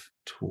life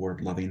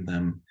toward loving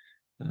them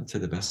to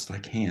the best I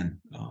can,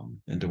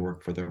 and to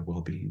work for their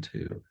well-being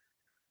too.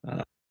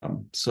 Uh,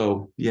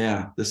 so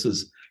yeah, this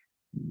is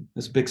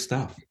big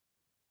stuff.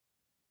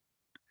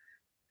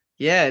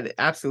 Yeah,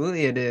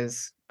 absolutely it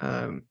is.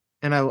 And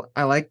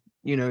I like,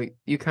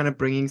 you kind of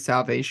bringing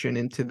salvation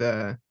into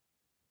the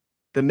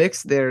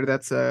mix there.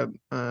 That's a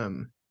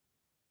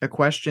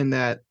question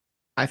that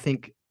I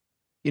think,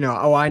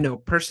 I know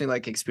personally,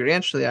 like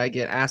experientially, I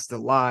get asked a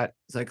lot.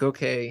 It's like,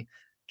 okay,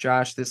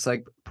 Josh, this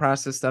like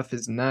process stuff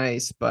is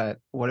nice, but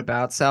what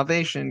about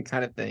salvation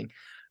kind of thing?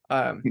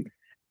 Um,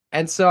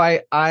 and so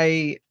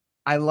I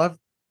love,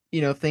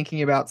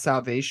 thinking about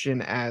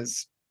salvation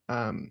as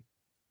um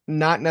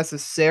not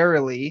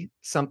necessarily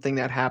something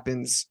that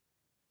happens,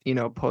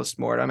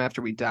 post-mortem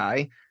after we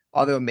die,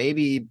 although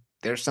maybe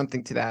there's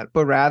something to that,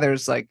 but rather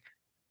it's like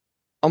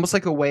almost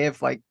like a way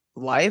of like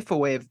life, a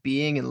way of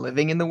being and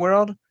living in the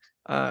world.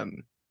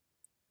 Um,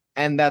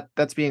 and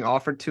that's being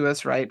offered to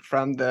us, right,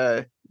 from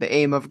the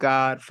aim of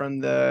God, from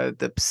the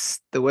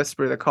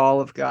whisper, the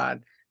call of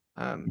God,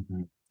 um,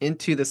 Mhm.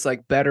 into this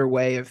like better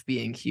way of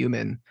being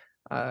human,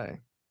 uh,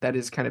 that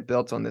is kind of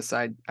built on this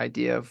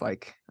idea of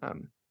like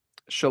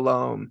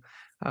shalom,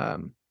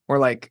 or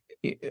like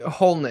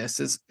wholeness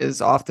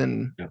is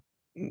often Yeah.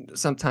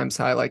 sometimes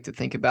how I like to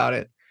think about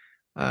it.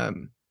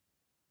 Um,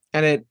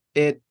 and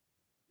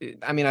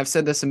I mean, I've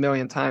said this a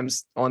million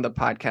times on the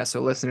podcast,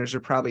 so listeners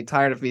are probably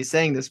tired of me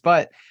saying this,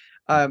 but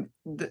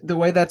the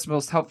way that's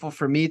most helpful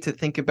for me to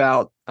think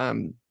about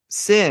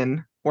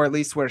sin, or at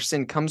least where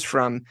sin comes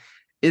from,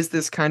 is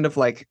this kind of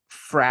like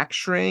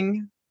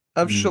fracturing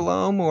of Mm,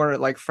 shalom, or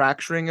like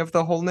fracturing of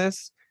the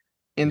wholeness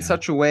in yeah.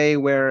 such a way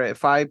where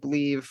if I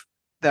believe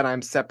that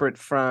I'm separate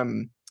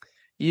from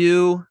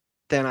you,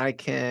 then I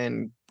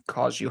can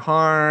cause you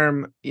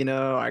harm.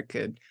 I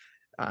could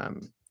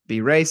um, be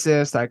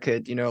racist. I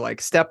could,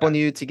 like step on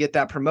you to get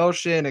that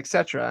promotion,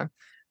 etc.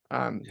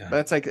 Yeah. But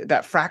it's like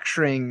that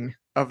fracturing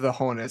of the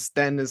wholeness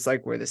then is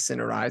like where the sin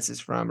arises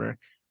from, or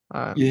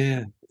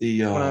Yeah.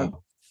 The one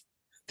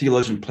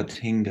theologian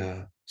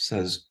Platinga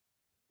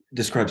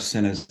describes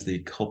sin as the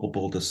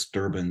culpable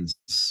disturbance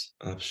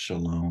of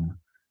shalom.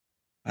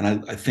 And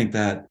I think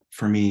that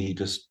for me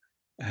just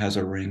has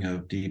a ring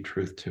of deep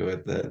truth to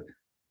it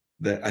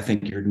that I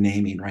think you're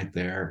naming right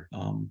there.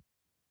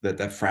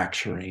 That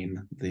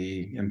fracturing,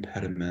 the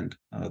impediment,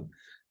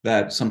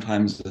 that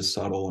sometimes is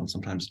subtle and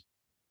sometimes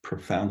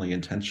profoundly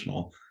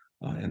intentional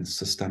and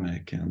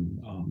systemic.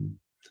 And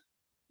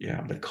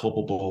yeah, the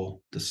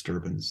culpable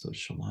disturbance of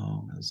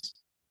shalom is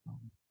um,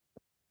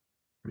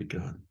 pretty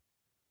good.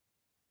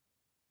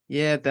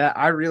 Yeah, that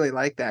I really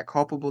like that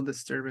culpable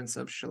disturbance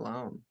of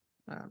shalom.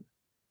 Um,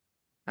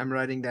 I'm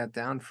writing that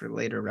down for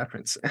later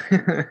reference.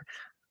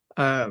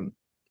 um,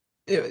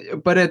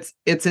 but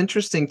it's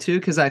interesting too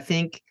because I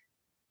think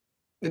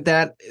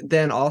that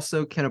then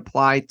also can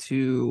apply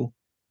to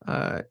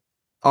uh,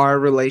 our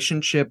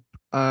relationship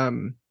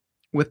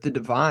with the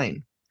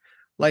divine.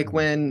 Like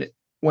Mhm.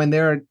 when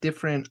there are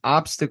different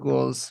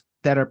obstacles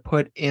that are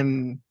put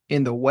in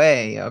the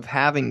way of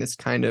having this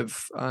kind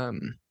of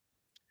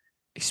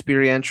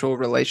experiential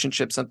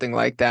relationship, something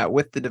like that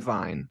with the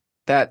divine,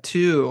 that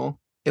too,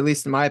 at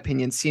least in my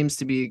opinion, seems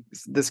to be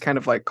this kind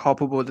of like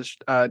culpable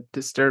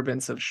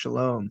disturbance of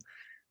shalom,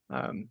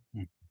 um,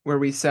 where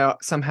we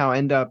somehow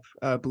end up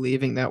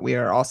believing that we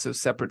are also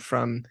separate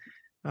from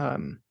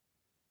um,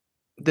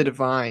 the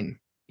divine,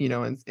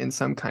 in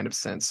some kind of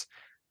sense.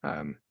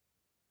 Um,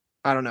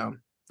 I don't know.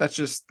 That's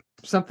just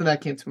something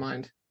that came to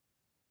mind.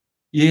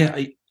 Yeah,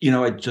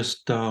 I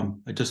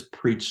just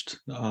preached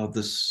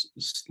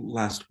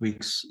last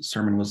week's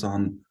sermon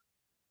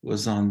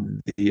was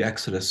on the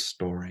Exodus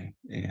story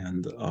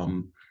and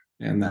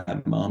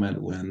that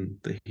moment when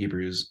the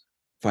Hebrews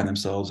find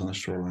themselves on the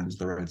shorelines of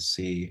the Red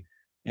Sea.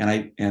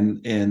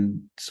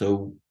 And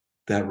so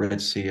that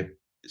Red Sea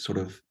sort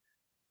of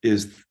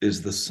is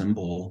the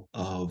symbol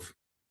of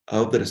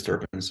the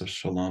disturbance of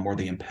shalom or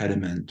the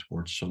impediment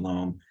towards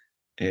shalom.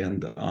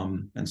 And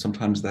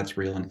sometimes that's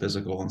real and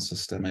physical and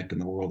systemic in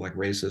the world, like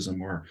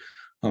racism or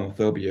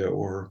homophobia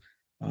or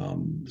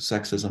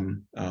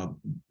sexism.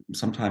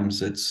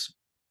 Sometimes it's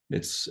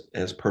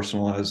as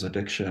personal as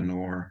addiction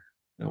or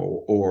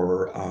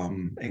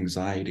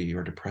anxiety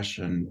or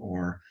depression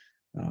or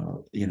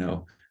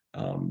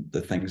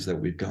the things that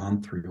we've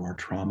gone through, our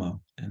trauma.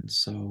 And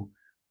so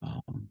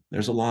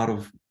there's a lot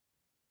of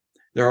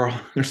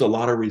there's a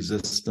lot of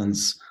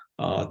resistance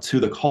to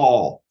the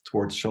call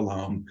towards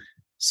shalom.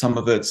 Some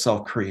of it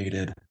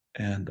self-created,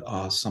 and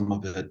some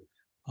of it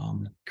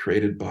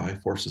created by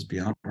forces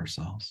beyond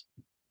ourselves.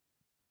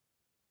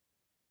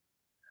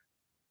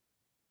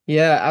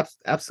 Yeah,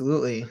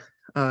 absolutely.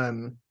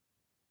 Um,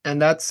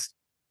 and that's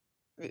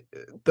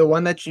the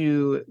one that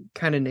you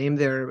kind of named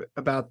there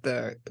about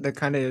the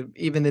kind of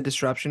even the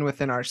disruption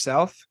within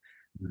ourself,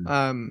 Mm.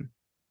 um,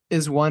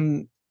 is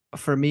one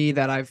for me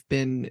that I've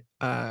been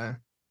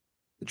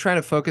trying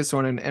to focus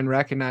on and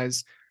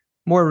recognize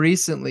more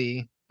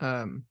recently.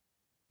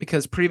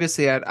 Because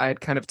previously I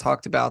had kind of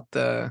talked about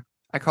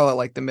I call it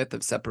like the myth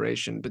of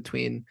separation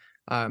between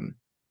um,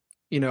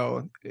 you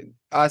know,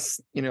 us,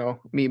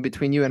 me,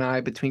 between you and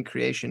I, between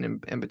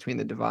creation and between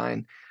the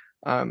divine.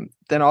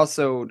 Then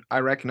also I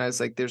recognize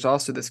like there's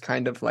also this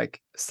kind of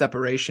like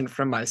separation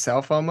from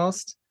myself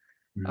almost.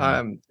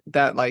 Mm.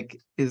 That like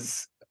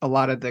is a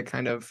lot of the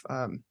kind of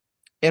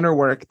inner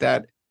work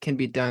that can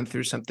be done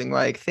through something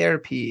like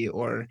therapy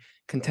or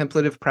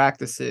contemplative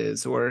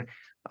practices or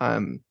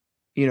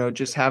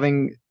just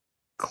having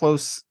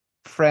close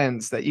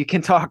friends that you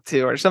can talk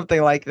to or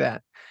something like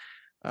that.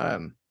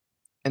 Um,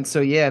 and so,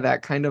 yeah,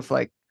 that kind of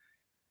like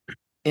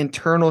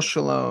internal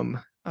shalom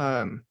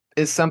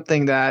is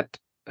something that,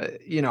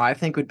 I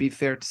think would be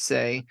fair to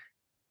say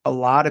a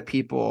lot of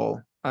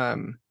people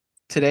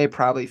today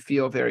probably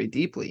feel very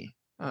deeply.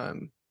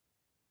 And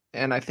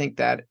I think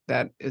that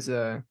that is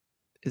a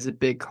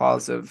big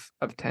cause of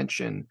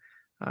tension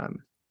um,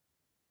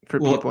 for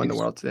Well, people in the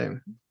world today.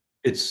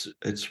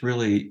 it's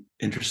really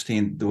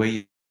interesting the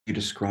way you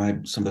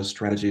describe some of those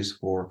strategies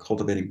for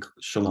cultivating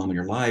shalom in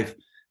your life.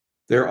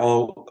 They're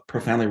all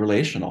profoundly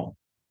relational,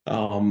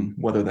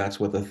 whether that's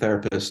with a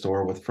therapist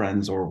or with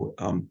friends or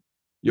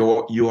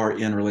you are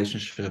in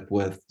relationship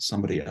with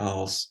somebody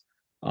else,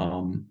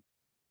 um,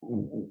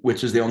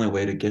 which is the only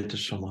way to get to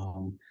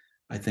shalom,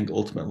 I think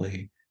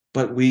ultimately.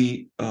 But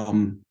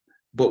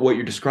but what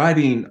you're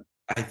describing,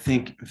 I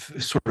think,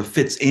 sort of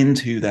fits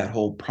into that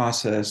whole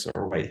process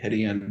or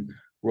Whiteheadian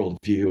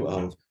worldview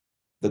of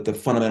that the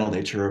fundamental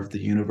nature of the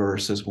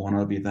universe is one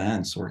of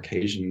events or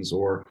occasions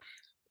or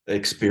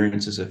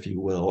experiences, if you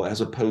will,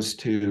 as opposed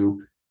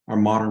to our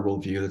modern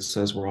worldview that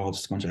says we're all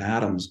just a bunch of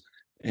atoms.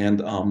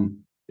 And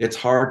it's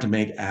hard to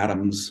make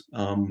atoms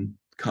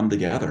come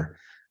together.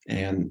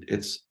 And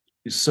it's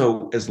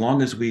so as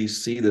long as we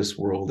see this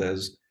world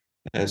as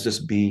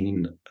just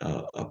being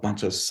a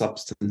bunch of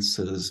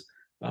substances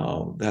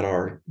that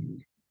are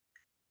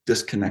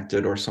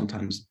disconnected or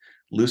sometimes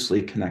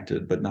loosely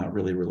connected, but not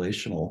really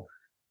relational.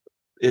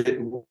 It,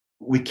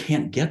 we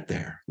can't get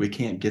there. We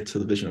can't get to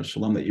the vision of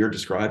shalom that you're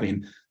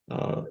describing,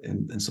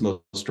 and some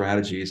of those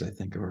strategies I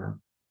think are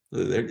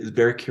they're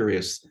very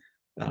curious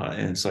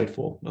and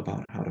insightful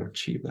about how to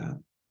achieve that.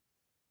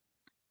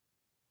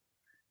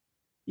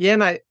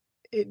 Yeah,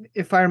 and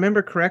if I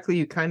remember correctly,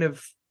 you kind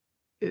of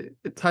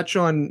touch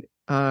on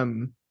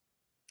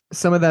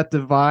some of that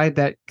divide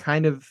that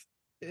kind of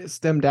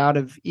stemmed out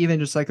of even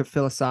just like a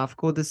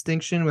philosophical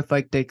distinction with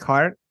like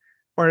Descartes,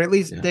 or at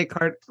least Yeah,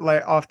 Descartes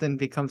like often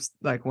becomes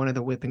like one of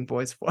the whipping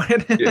boys for yeah,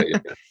 it. yeah,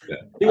 yeah.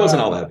 He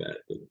wasn't all that bad.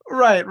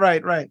 Right,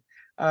 right, right.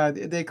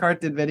 Descartes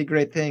did many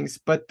great things,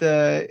 but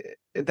the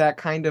that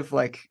kind of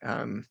like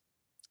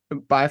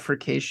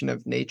bifurcation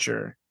of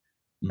nature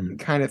Mm.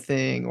 kind of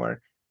thing,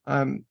 or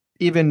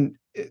even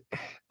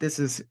this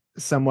is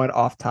somewhat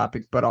off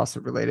topic, but also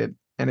related.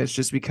 And it's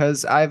just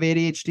because I have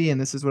ADHD, and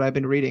this is what I've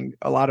been reading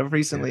a lot of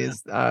recently Yeah,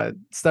 is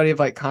study of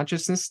like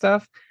consciousness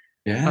stuff.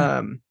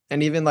 yeah.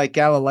 And even like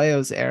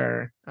Galileo's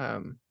Error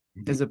Mhm.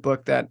 is a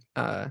book that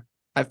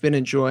I've been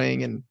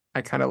enjoying, and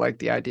I kind of like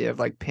the idea of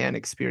like pan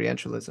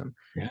experientialism,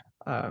 Yeah,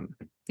 um,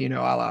 a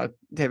la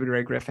David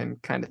Ray Griffin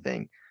kind of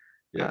thing.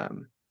 yeah.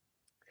 Um,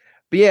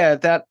 but yeah,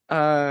 that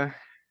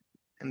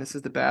and this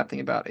is the bad thing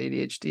about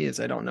ADHD is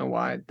I don't know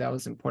why that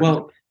was important.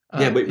 Well,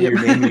 yeah, but Yeah,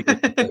 you're naming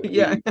it that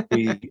yeah,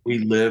 we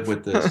live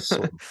with this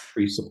sort of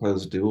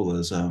presupposed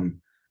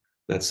dualism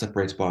that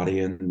separates body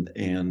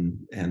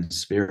and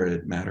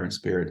spirit, matter and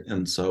spirit.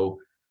 And so,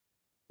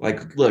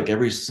 like, look,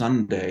 every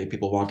Sunday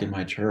people walk in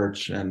my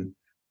church, and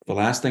the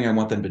last thing I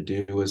want them to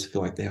do is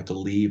feel like they have to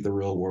leave the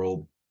real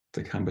world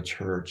to come to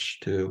church,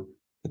 to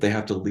that they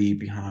have to leave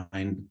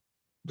behind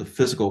the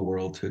physical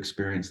world to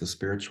experience the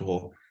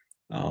spiritual.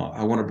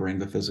 I want to bring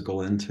the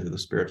physical into the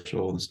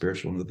spiritual and the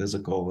spiritual into the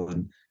physical,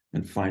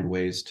 and find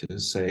ways to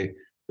say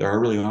there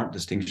really aren't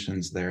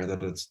distinctions there,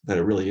 that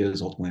it really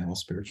is ultimately all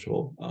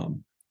spiritual,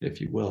 if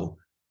you will.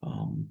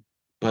 Um,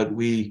 but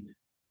we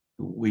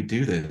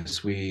do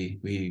this.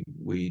 We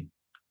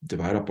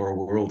divide up our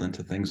world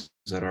into things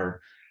that are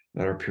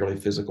purely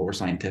physical or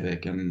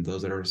scientific, and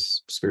those that are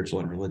spiritual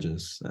and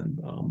religious. And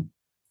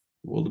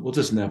we'll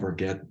just never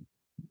get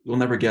we'll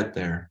never get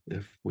there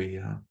if we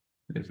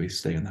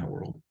stay in that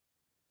world.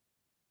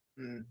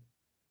 Mm.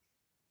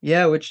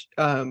 Yeah. Which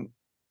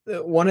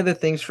one of the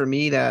things for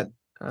me that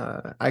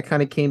I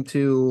kind of came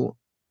to,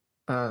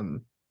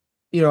 um,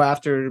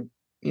 after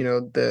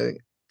the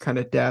kind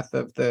of death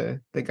of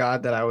the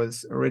god that I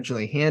was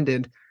originally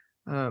handed,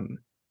 um,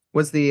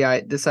 was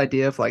the this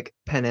idea of like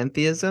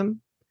panentheism,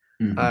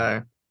 Mhm.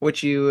 uh,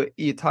 which you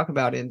talk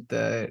about in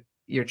the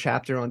your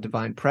chapter on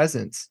divine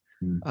presence,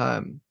 Mhm.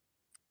 um,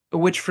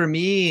 which for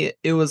me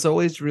it was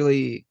always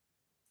really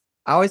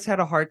I always had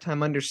a hard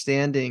time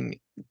understanding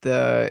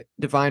the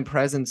divine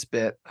presence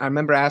bit. I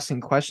remember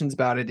asking questions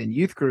about it in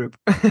youth group,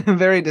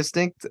 very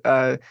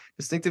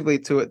distinctively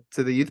to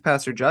the youth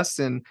pastor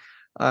Justin,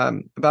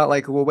 about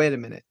like, well, wait a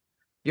minute,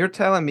 you're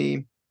telling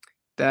me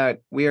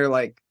that we are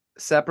like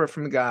separate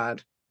from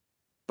God,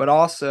 but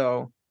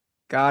also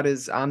God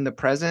is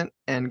omnipresent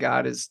and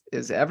God is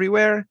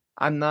everywhere.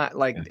 I'm not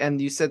like, Yeah.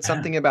 and you said Yeah.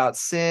 something about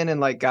sin and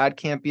like God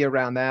can't be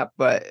around that,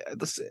 but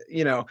this,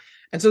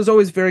 and so it's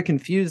always very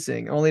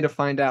confusing, only to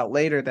find out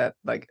later that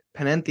like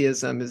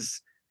panentheism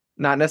is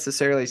not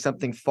necessarily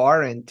something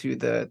foreign to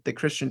the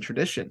Christian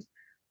tradition.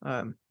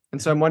 And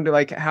so I'm wondering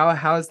like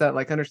how is that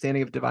like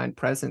understanding of divine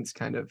presence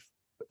kind of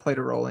played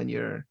a role in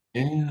your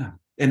Yeah.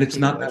 And it's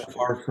not that theology?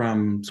 far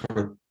from sort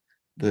of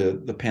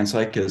the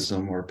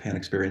panpsychism or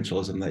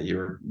pan-experientialism that you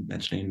were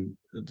mentioning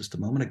just a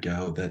moment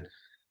ago,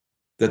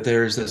 that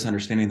there's this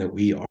understanding that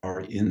we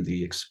are in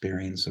the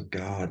experience of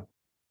God,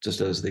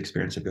 just as the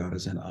experience of God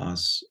is in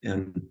us.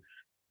 And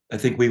I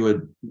think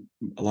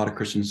a lot of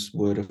Christians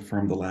would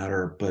affirm the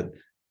latter, but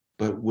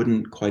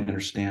wouldn't quite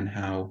understand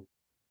how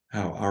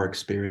our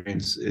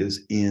experience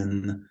is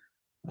in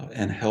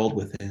and held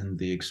within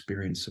the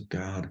experience of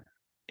God.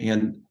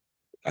 And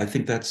I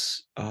think that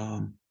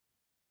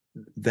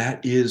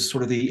is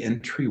sort of the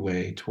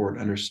entryway toward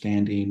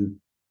understanding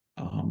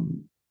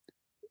um,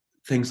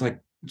 things like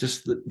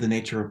just the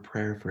nature of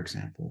prayer, for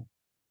example,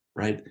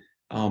 right?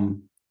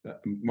 Um,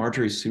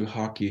 Marjorie Sue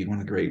Hockey, one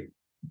of the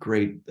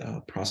great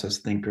process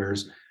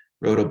thinkers,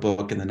 wrote a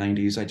book in the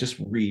 90s. I just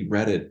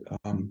reread it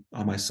on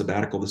my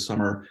sabbatical this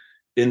summer,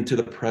 Into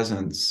the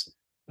Presence.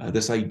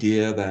 This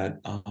idea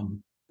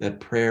that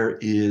prayer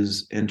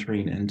is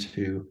entering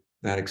into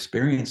that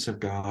experience of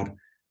God.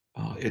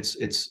 It's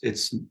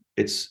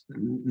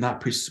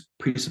not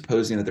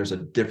presupposing that there's a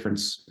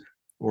difference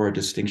or a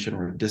distinction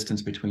or a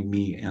distance between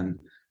me and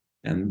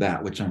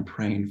that which I'm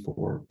praying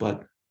for,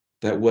 but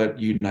that what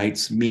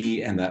unites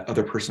me and that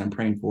other person I'm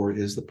praying for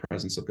is the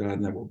presence of God,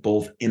 and that we're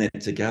both in it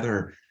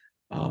together.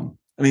 I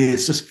mean,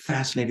 it's just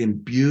fascinating,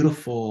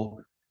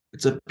 beautiful.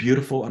 It's a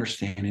beautiful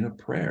understanding of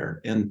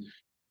prayer. And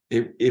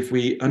if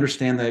we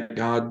understand that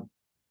God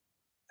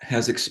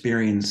has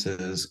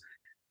experiences,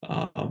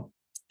 uh,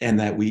 and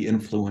that we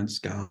influence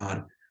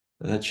God,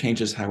 that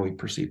changes how we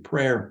perceive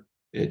prayer.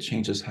 It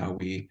changes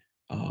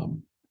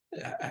um,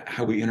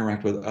 how we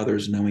interact with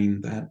others,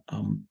 knowing that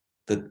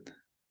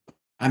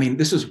I mean,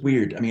 this is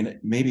weird. I mean,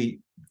 maybe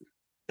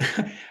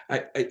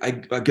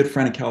a good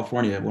friend in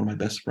California, one of my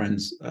best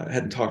friends,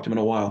 hadn't talked to him in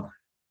a while.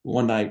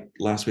 One night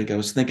last week, I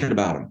was thinking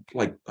about him,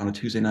 like on a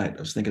Tuesday night. I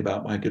was thinking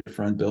about my good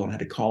friend Bill, and I had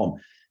to call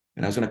him.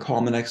 And I was going to call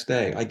him the next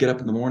day. I get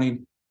up in the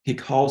morning. He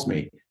calls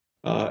me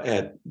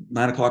at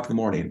 9 o'clock in the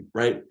morning.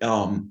 Right?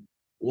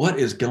 What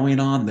is going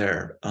on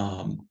there?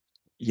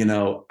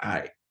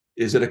 I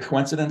is it a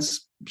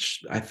coincidence?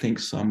 I think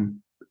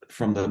some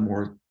from the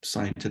more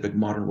scientific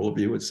modern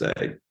worldview would say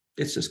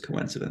it's just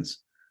coincidence.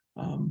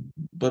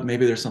 But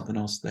maybe there's something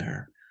else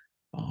there.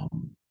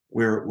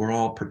 We're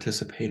all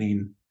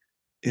participating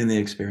in the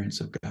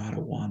experience of God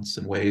at once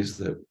in ways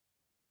that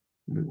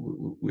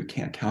we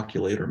can't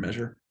calculate or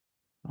measure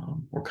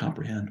or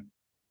comprehend.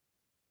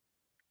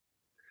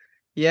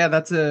 Yeah,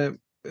 that's a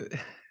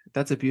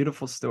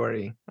beautiful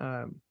story.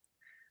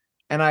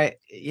 And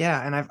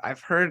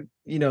I've heard,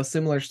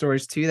 similar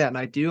stories to that, and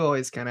I do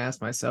always kind of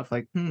ask myself,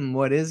 like,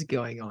 what is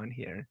going on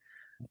here?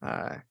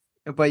 Uh,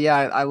 but yeah,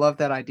 I love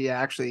that idea.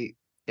 Actually,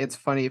 it's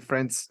funny,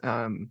 friends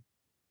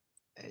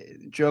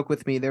joke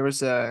with me. There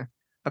was a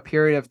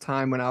period of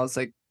time when I was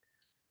like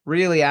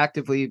really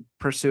actively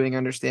pursuing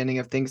understanding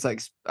of things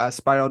like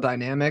spiral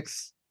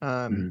dynamics,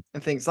 Mhm.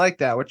 and things like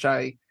that, which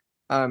I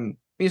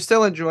you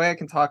still enjoy. I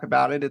can talk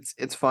about it.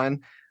 It's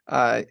fun.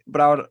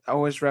 But I would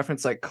always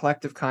reference like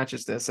collective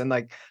consciousness, and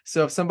like,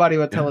 so if somebody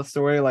would tell Yeah. a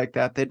story like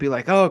that, they'd be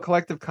like, "Oh,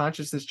 collective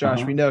consciousness, Josh,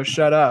 we Uh-huh. know.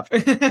 Shut up."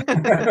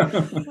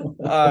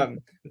 um,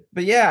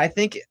 but yeah, I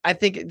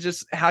think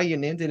just how you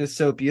named it is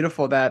so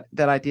beautiful, that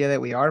idea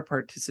that we are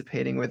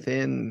participating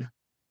within,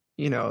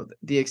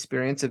 the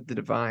experience of the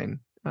divine.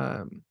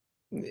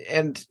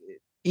 And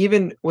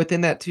even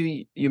within that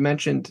too, you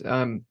mentioned,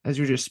 as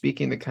you were just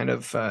speaking, the kind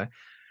of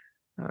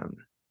um,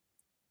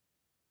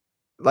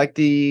 like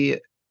the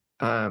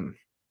um,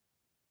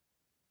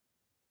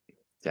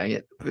 dang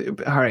it.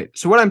 All right.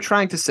 So what I'm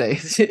trying to say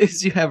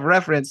is you have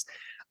referenced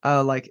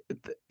like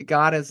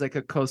God as like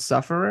a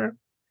co-sufferer.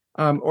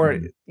 Or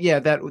Mhm. yeah,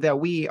 that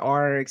we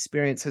our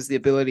experience has the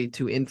ability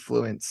to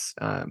influence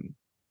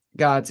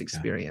God's Yeah.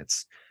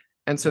 experience.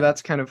 And so Yeah.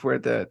 that's kind of where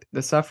the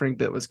suffering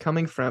bit was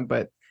coming from.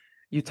 But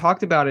you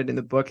talked about it in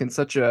the book in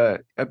such a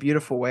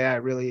beautiful way. I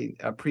really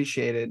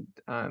appreciated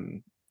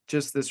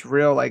just this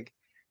real, like,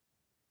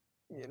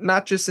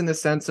 not just in the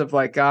sense of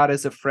like God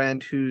as a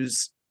friend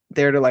who's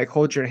there to like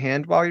hold your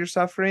hand while you're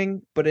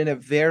suffering, but in a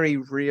very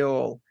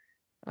real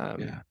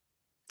um, Yeah.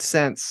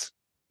 sense,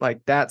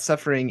 like that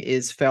suffering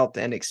is felt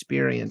and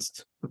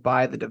experienced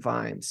by the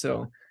divine.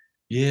 So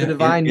the Yeah.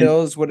 divine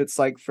knows what it's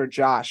like for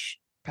Josh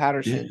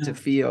Patterson to Yeah.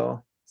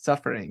 feel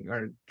suffering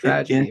or It,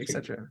 tragedy, in,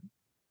 etc.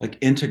 like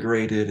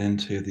integrated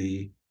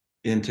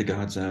into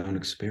God's own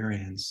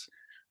experience.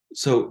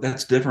 So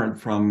that's different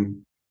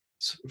from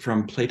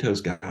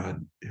Plato's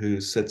God,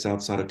 who sits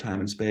outside of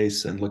time and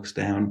space and looks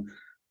down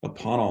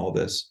upon all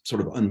this,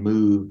 sort of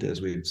unmoved,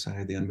 as we would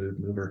say, the unmoved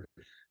mover,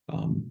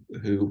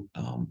 who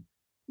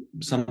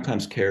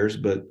sometimes cares,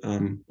 but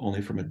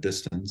only from a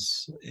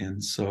distance.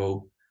 And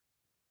so,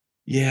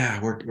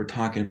 yeah, we're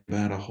talking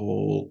about a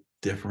whole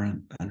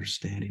different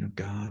understanding of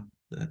God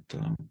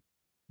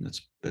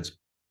that's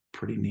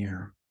pretty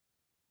near.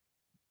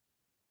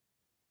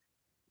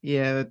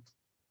 Yeah,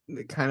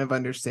 the kind of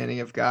understanding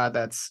of God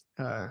that's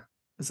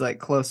is like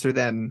closer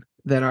than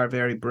our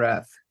very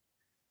breath.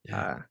 Yeah,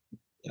 Uh,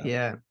 yeah,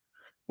 yeah,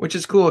 which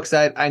is cool because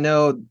I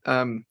know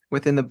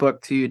within the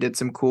book too, you did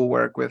some cool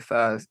work with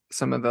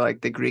some of the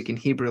like the Greek and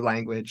Hebrew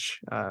language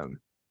around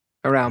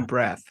yeah.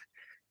 breath,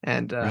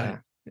 and Right.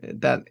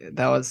 that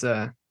was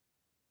a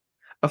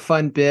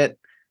fun bit.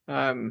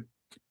 Um,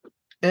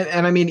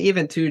 and I mean,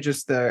 even too,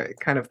 just the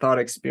kind of thought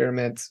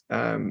experiment.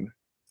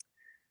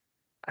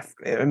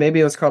 Maybe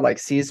it was called like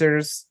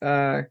Caesar's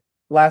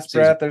last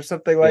Caesar. breath or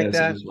something like Yeah,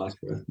 that. Caesar's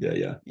last breath. Yeah,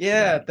 yeah, yeah.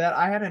 Yeah, that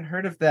I hadn't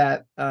heard of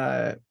that,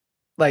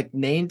 like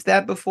named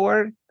that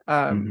before.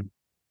 Mhm.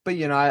 But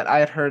I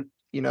had heard,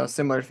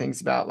 similar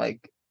things about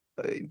like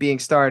being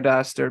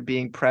stardust or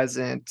being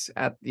present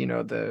at,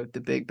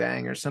 the Big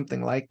Bang or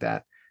something like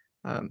that.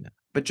 Yeah,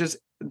 But just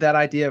that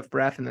idea of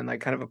breath and then like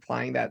kind of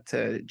applying that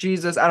to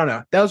Jesus. I don't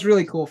know. That was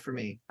really cool for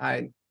me.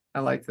 I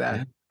liked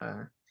that yeah,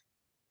 uh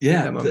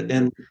yeah. that moment.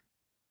 And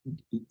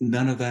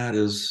none of that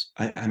is.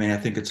 I mean, I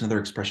think it's another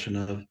expression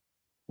of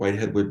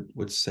Whitehead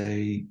would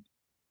say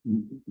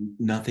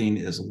nothing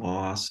is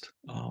lost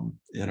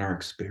in our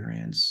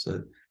experience.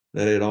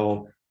 That it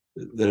all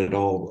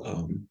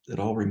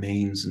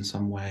remains in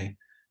some way.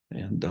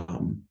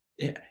 And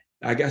yeah,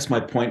 I guess my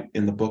point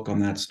in the book on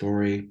that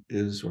story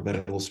is, or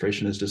that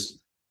illustration is, just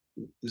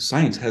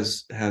science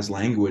has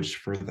language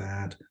for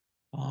that,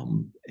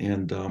 and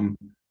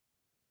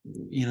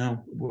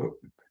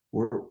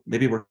we're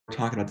maybe we're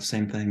talking about the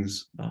same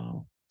things,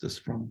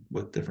 just from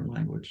with different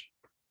language.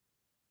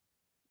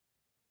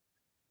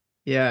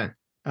 Yeah.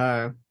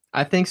 Uh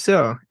I think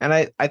so. And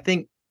I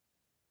think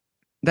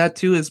that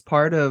too is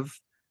part of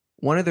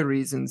one of the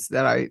reasons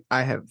that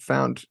I have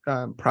found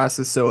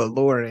process so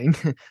alluring,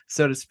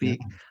 so to Yeah. speak,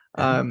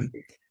 um,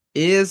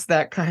 is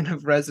that kind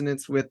of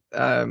resonance with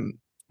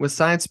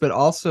science, but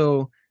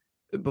also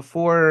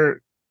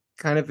before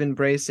kind of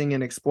embracing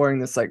and exploring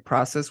this like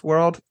process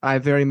world, I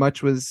very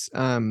much was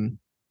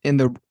in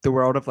the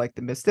world of like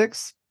the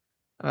mystics.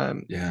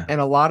 Yeah.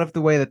 And a lot of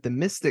the way that the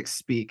mystics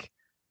speak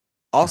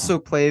Uh-huh. also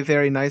play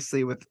very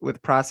nicely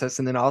with process,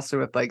 and then also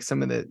with like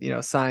some of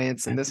the,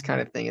 science and this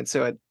kind of thing. And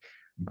so it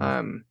Mhm.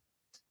 um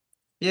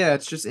yeah,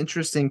 it's just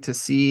interesting to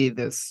see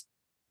this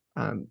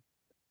um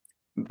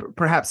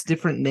perhaps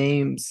different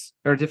names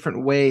or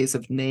different ways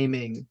of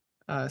naming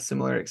a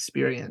similar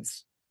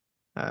experience,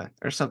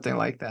 or something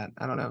like that.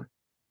 I don't know.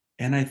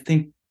 And I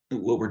think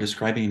what we're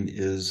describing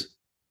is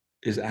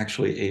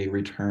actually a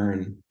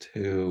return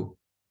to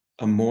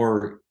a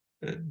more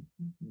uh,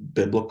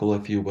 biblical,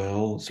 if you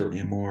will,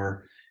 certainly a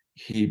more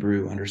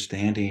Hebrew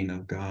understanding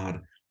of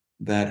God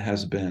that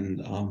has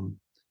been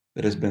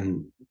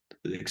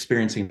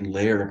experiencing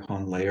layer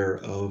upon layer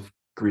of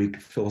Greek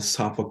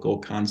philosophical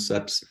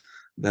concepts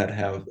that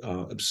have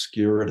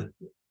obscured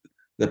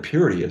the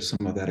purity of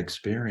some of that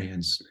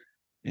experience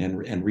and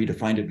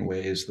redefined it in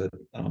ways that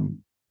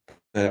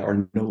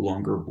are no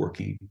longer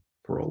working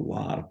for a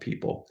lot of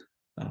people,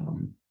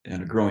 and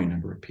a growing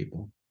number of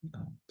people,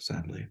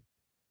 sadly.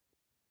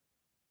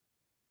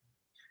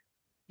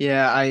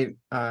 Yeah, I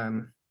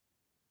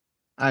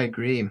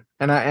agree.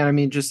 And I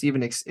mean, just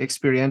even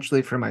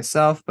experientially for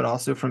myself, but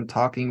also from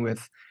talking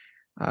with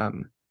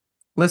um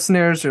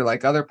listeners or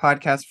like other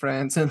podcast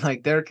friends and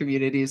like their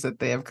communities that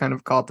they have kind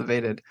of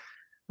cultivated.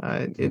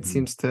 It Mhm.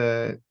 seems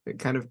to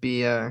kind of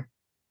be uh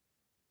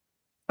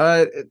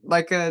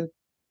like a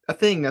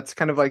thing that's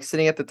kind of like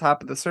sitting at the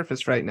top of the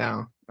surface right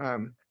now.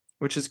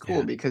 Which is cool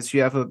Yeah. because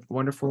you have a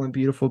wonderful and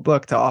beautiful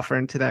book to offer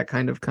into that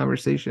kind of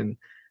conversation.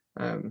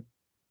 Um,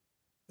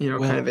 kind of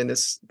Well, in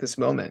this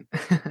moment.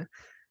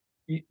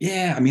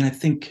 yeah. I mean, I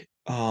think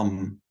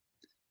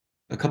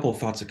a couple of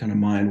thoughts that come to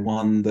mind.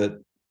 One,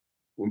 that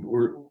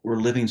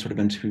we're living sort of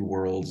in two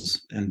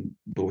worlds, and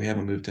but we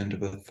haven't moved into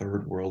the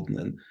third world,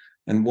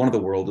 and one of the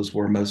world is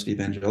where most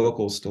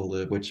evangelicals still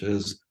live, which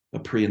is a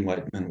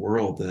pre-enlightenment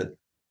world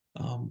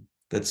um,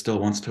 that still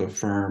wants to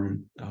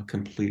affirm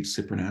complete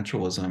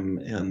supernaturalism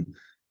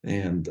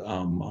and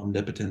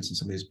omnipotence and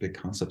some of these big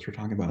concepts we're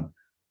talking about.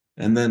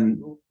 And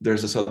then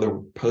there's this other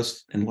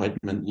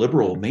post-enlightenment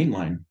liberal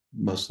mainline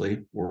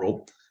mostly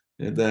world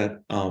that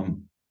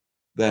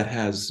that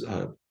has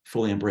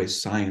fully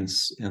embraced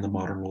science and the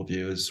modern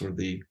worldview as sort of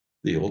the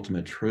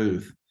ultimate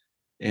truth.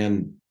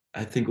 And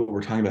I think what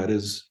we're talking about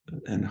is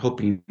and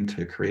hoping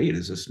to create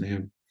is this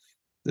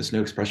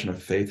new expression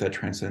of faith that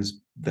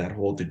transcends that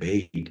whole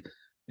debate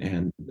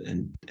and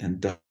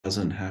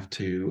doesn't have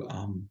to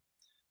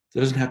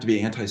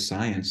be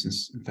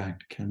anti-science. In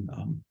fact,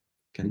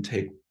 can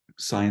take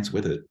science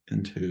with it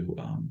into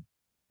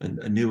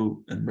a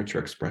new and richer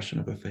expression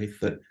of a faith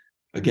that,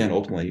 again,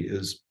 ultimately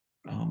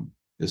um,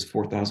 is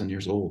 4,000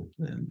 years old,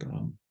 and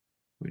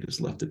we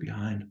just left it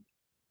behind.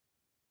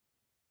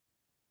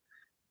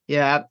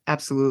 Yeah,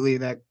 absolutely.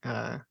 That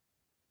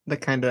the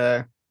kind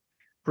of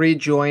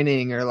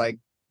rejoining, or like,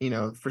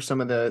 for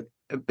some of the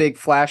big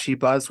flashy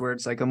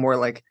buzzwords, like a more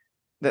like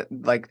that,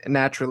 like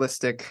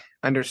naturalistic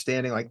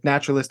understanding, like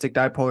naturalistic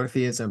dipolar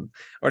theism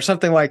or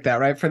something like that,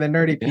 right? For the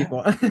nerdy Yeah,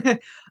 people. uh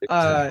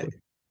exactly.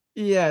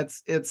 yeah,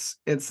 it's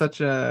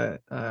such a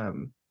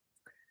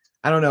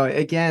I don't know.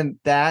 Again,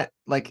 that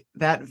like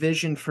that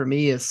vision for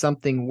me is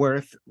something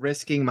worth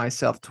risking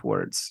myself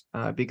towards,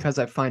 because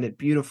I find it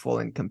beautiful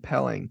and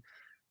compelling.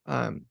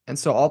 And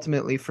so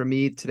ultimately for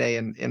me today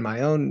in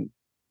my own,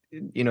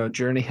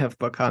 journey of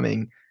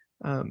becoming,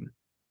 um,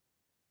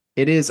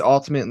 it is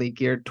ultimately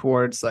geared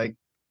towards like,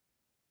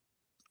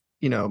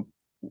 you know,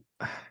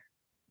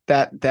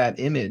 that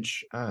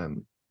image,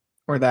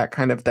 or that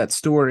kind of that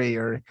story,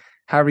 or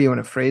however you want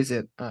to phrase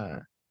it,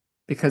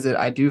 because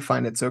I do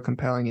find it so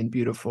compelling and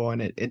beautiful,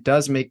 and it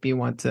does make me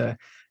want to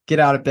get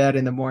out of bed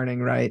in the morning,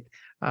 right?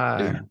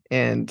 Yeah,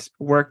 And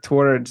work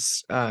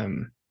towards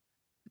an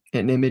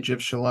image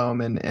of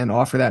shalom, and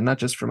offer that not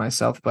just for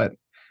myself, but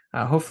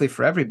hopefully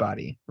for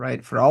everybody,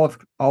 right? For all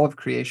of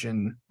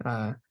creation,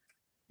 yeah.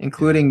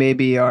 including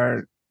maybe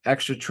our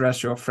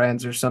extraterrestrial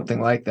friends or something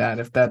like that,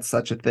 if that's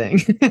such a thing,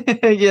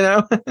 you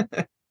know?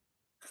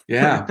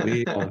 Yeah,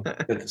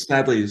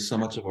 sadly, so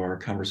much of our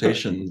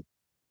conversations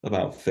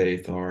about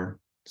faith are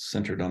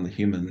centered on the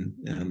human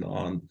and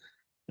on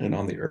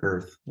the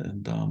earth,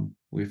 and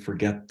we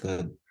forget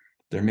that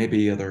there may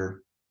be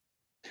other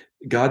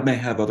God may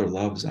have other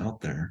loves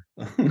out there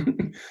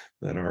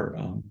that are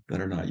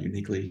not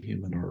uniquely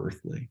human or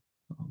earthly.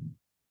 Um,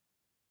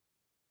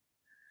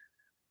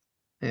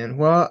 And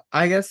well,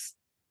 I guess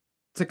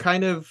to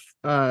kind of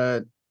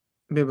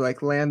maybe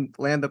like land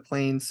the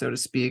plane, so to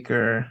speak,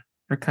 or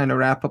kind of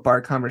wrap up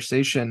our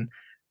conversation.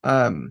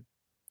 Um,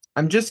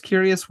 I'm just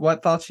curious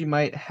what thoughts you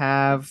might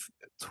have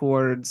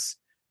towards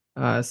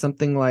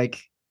something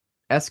like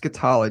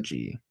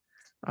eschatology,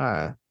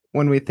 uh,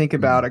 when we think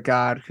about mm, a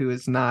God who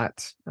is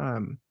not,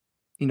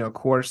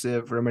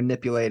 coercive or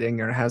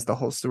manipulating or has the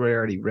whole story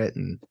already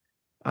written.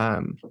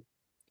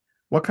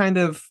 What kind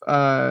of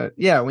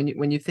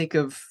when you think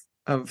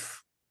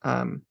of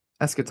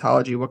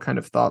eschatology, what kind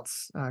of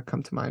thoughts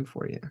come to mind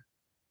for you?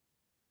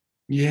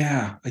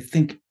 Yeah, I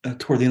think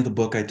toward the end of the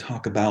book, I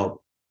talk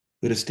about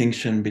the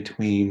distinction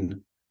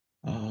between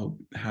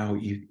how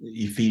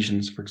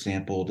Ephesians, for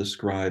example,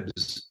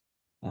 describes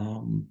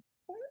um,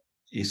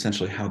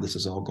 essentially how this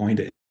is all going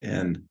to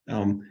end,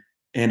 and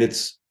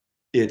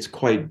it's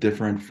quite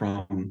different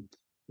from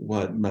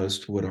what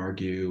most would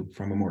argue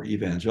from a more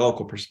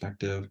evangelical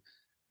perspective.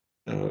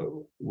 Uh,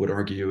 would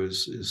argue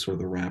is sort of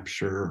the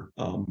rapture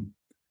uh,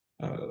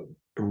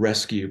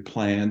 rescue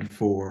planned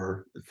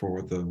for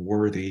the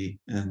worthy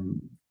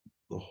and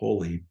the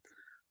holy.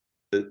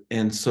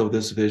 And so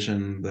this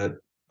vision that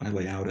I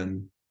lay out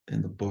in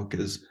the book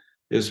is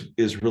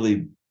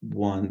really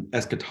one.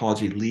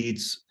 Eschatology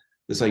leads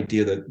this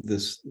idea that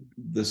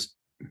this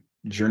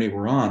journey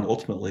we're on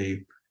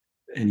ultimately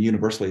and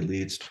universally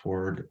leads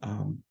toward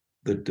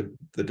the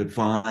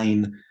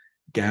divine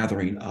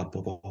gathering up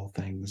of all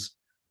things,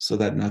 so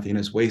that nothing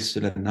is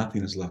wasted and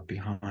nothing is left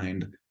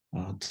behind.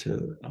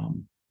 To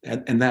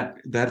and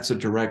that's a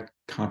direct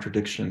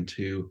contradiction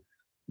to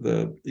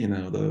the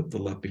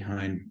Left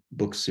Behind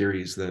book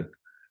series that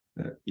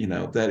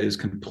is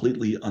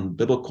completely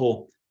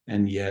unbiblical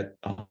and yet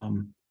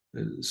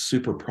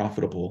super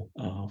profitable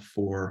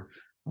for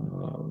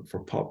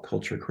pop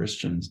culture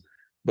Christians.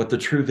 But the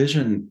true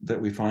vision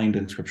that we find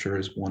in Scripture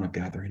is one of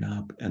gathering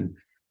up, and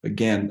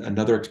again,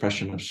 another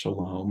expression of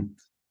shalom.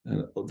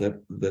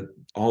 That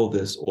all of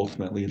this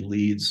ultimately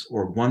leads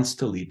or wants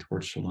to lead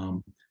towards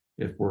shalom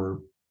if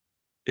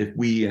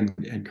we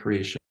and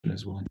creation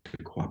is willing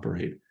to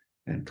cooperate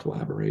and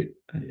collaborate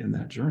in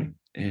that journey.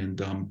 And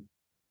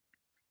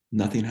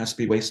nothing has to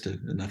be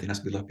wasted and nothing has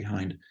to be left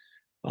behind.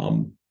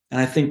 And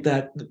I think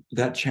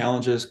that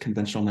challenges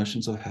conventional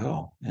notions of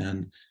hell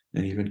and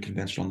even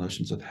conventional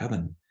notions of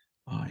heaven,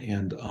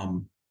 and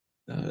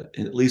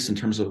at least in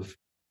terms of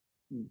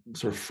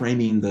sort of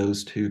framing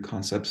those two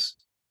concepts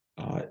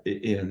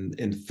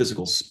in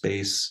physical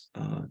space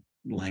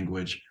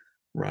language,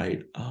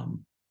 right?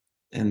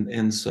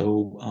 And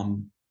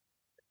so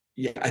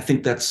yeah, I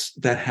think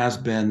that has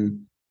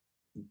been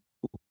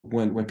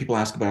when people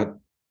ask about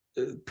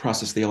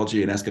process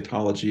theology and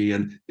eschatology,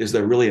 and is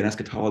there really an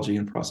eschatology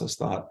in process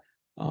thought?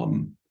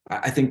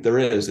 I think there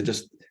is.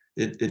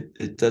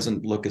 It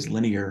doesn't look as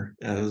linear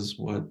as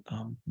what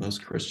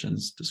most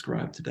Christians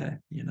describe today.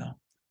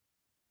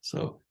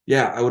 So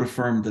yeah, I would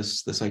affirm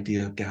this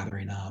idea of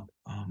gathering up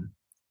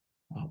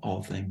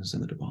all things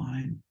in the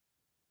divine.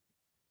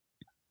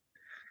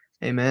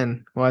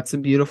 Amen. Well, it's a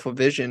beautiful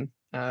vision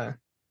that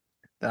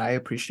I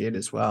appreciate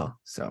as well.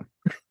 So,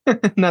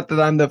 not that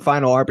I'm the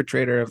final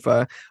arbitrator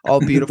of all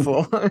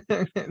beautiful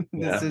Yeah,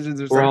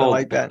 decisions or we're something all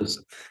like that.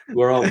 just,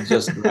 we're all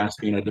just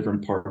grasping at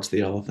different parts of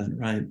the elephant,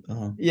 right?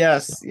 So,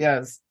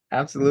 Yes,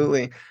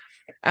 absolutely,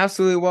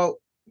 absolutely. Well,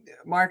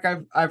 Mark,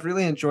 I've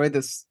really enjoyed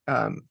this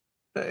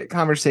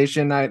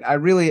conversation. I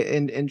really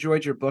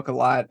enjoyed your book a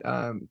lot.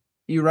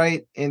 You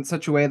write in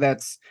such a way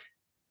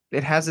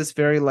it has this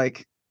very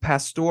like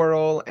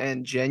pastoral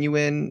and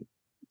genuine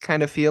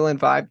kind of feel and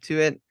vibe to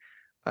it,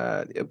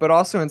 but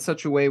also in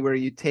such a way where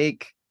you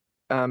take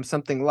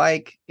something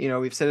like,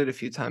 we've said it a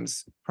few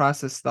times,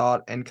 process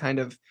thought, and kind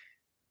of,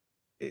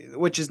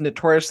 which is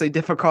notoriously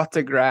difficult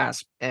to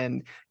grasp,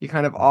 and you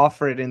kind of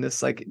offer it in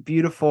this like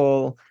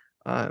beautiful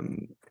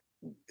um,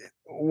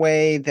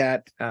 way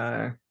that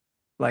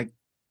like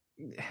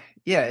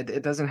yeah,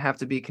 it doesn't have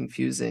to be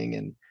confusing,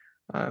 and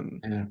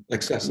yeah,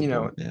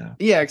 accessible. Yeah.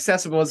 yeah,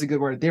 accessible is a good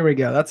word. There we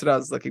go. That's what I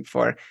was looking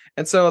for.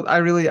 And so I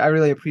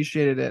really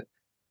appreciated it.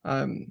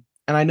 And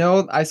I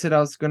know I said I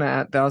was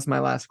gonna that was my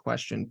last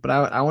question, but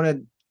I want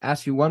to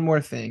ask you one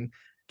more thing,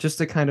 just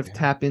to kind of Yeah.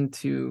 tap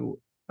into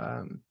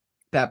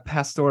that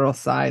pastoral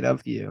side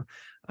of you.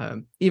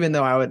 Even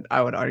though I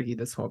would argue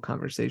this whole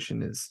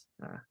conversation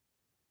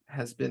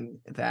has been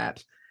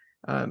that.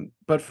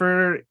 But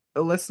for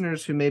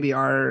listeners who maybe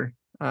are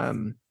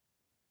kind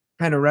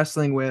of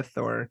wrestling with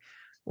or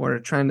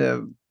trying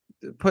to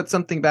put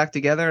something back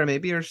together, or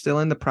maybe are still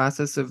in the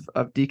process of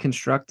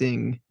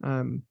deconstructing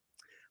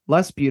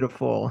less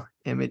beautiful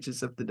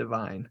images of the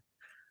divine,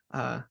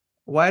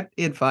 what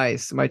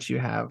advice might you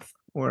have,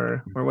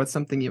 or what's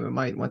something you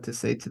might want to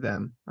say to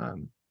them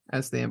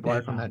as they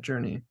embark on Yeah. that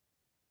journey?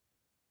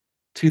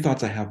 Two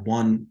thoughts I have: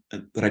 one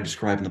that I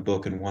describe in the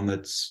book, and one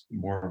that's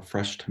more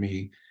fresh to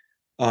me.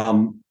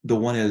 The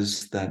one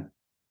is that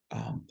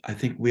I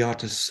think we ought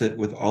to sit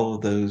with all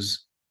of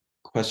those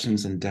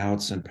questions and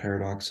doubts and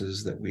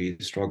paradoxes that we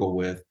struggle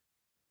with,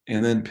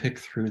 and then pick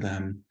through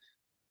them.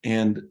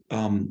 And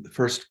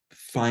first,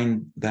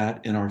 find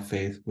that in our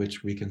faith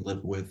which we can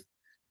live with,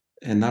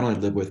 and not only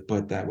live with,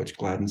 but that which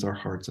gladdens our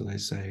hearts, as I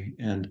say,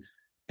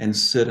 and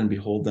sit and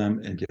behold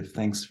them and give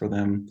thanks for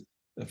them,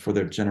 for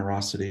their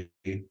generosity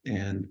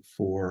and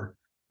for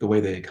the way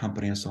they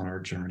accompany us on our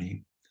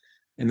journey.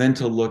 And then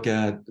to look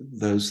at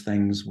those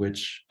things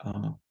which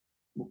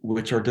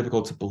which are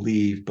difficult to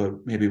believe, but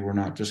maybe we're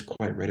not just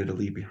quite ready to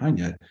leave behind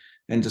yet,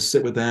 and just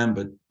sit with them,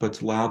 but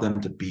to allow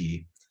them to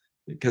be,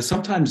 because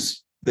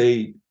sometimes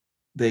they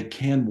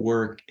can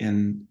work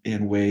in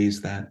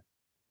ways that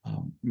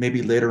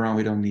maybe later on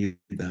we don't need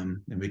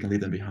them and we can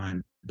leave them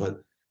behind,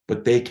 but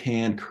they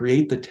can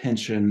create the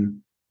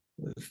tension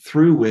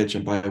through which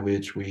and by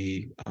which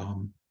we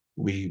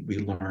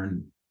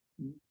learn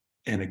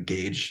and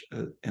engage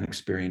and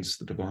experience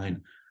the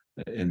divine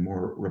in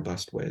more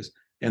robust ways.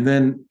 And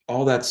then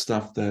all that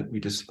stuff that we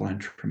just find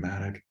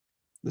traumatic,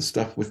 the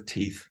stuff with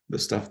teeth, the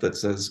stuff that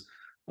says,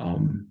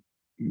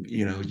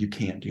 you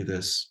can't do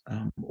this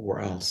or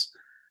else.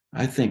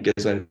 I think,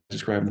 as I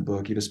describe in the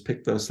book, you just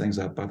pick those things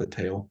up by the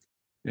tail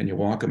and you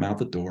walk them out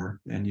the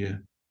door and you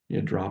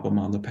drop them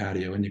on the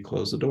patio and you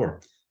close the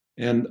door.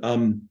 And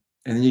then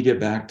you get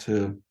back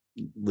to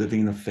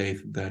living a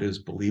faith that is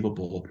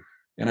believable.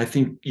 And I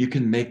think you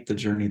can make the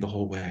journey the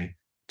whole way,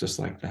 just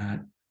like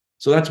that.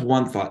 So that's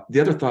one thought. The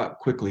other thought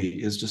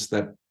quickly is just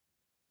that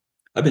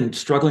I've been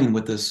struggling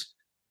with this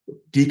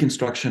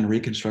deconstruction,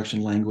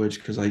 reconstruction language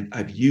because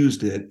I've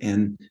used it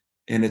and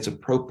it's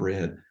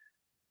appropriate.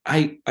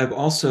 I've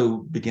also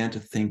began to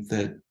think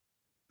that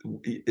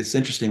it's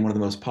interesting. One of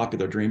the most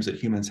popular dreams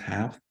that humans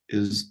have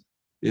is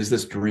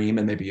this dream,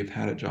 and maybe you've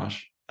had it,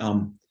 Josh,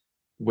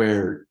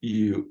 where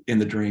in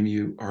the dream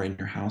you are in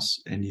your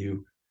house and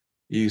you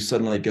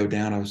suddenly go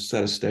down a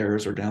set of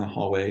stairs or down the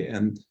hallway,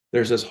 and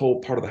there's this whole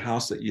part of the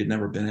house that you'd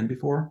never been in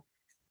before.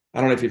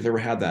 I don't know if you've ever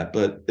had that,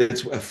 but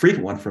it's a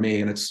frequent one for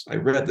me. And I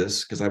read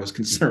this because I was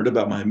concerned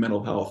about my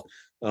mental health.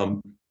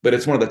 But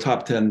it's one of the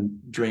top 10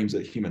 dreams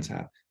that humans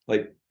have.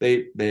 Like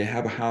they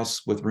have a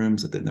house with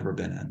rooms that they've never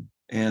been in,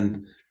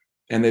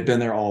 and they've been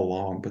there all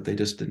along, but they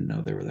just didn't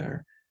know they were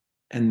there.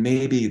 And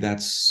maybe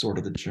that's sort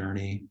of the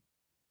journey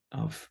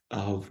of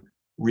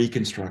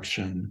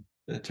reconstruction,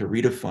 to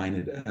redefine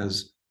it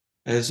as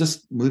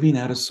just moving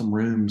out of some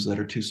rooms that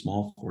are too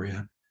small for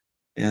you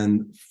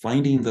and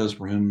finding those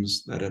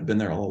rooms that have been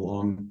there all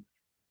along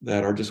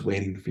that are just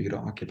waiting for you to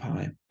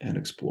occupy and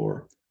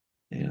explore.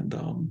 And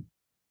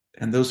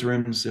those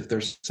rooms, if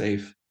they're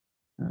safe,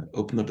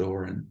 open the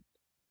door and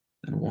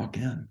walk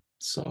in.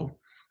 So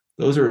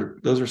those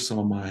are some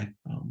of my,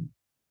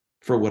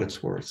 for what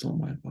it's worth, some of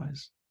my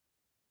advice.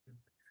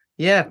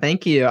 Yeah,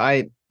 thank you.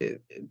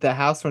 The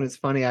house one is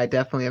funny. I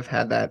definitely have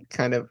had that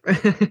kind of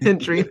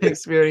dream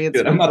experience.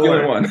 Good. I'm not the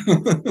only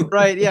one.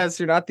 Right. Yes,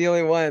 you're not the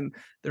only one.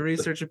 The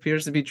research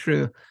appears to be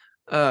true.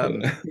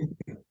 But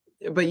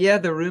yeah,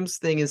 the rooms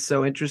thing is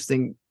so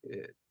interesting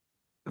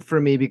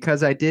for me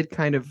because I did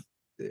kind of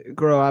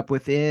grow up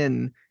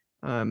within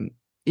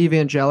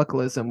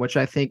evangelicalism, which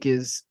I think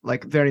is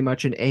like very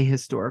much an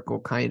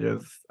ahistorical kind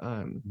of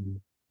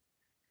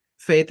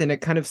faith, and it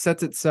kind of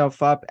sets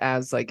itself up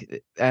as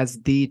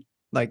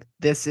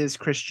this is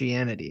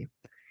Christianity.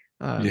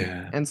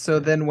 And so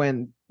then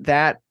when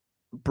that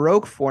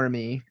broke for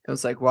me, it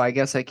was like, well, I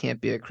guess I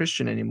can't be a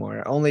Christian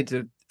anymore, only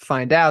to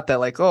find out that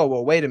like, oh,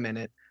 well, wait a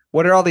minute.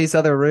 What are all these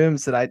other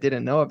rooms that I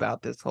didn't know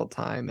about this whole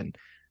time? And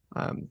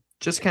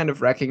just kind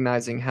of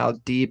recognizing how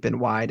deep and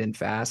wide and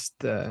vast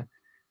the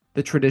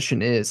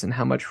tradition is and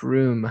how much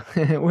room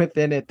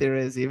within it there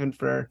is, even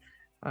for,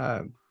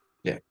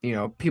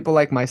 people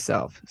like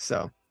myself.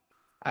 So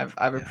I've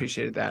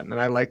appreciated that. And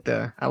I like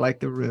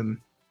the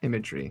room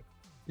imagery.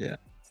 Yeah.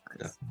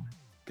 Nice.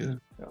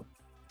 Good. So,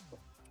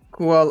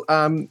 cool.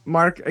 Well,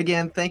 Mark,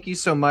 again, thank you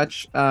so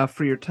much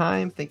for your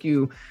time. Thank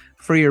you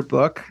for your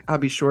book. I'll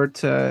be sure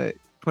to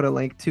put a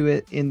link to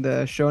it in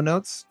the show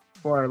notes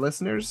for our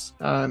listeners.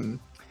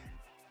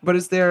 But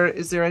is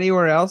there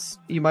anywhere else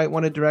you might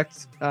want to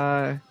direct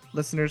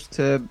listeners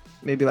to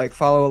maybe like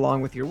follow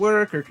along with your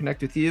work or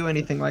connect with you,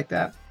 anything like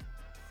that?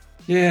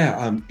 Yeah,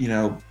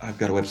 I've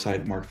got a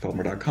website,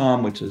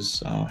 markfeldmeir.com, which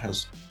has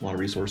a lot of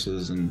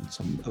resources and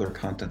some other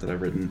content that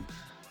I've written,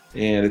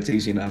 and it's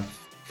easy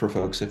enough for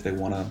folks if they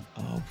want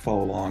to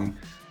follow along.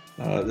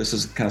 This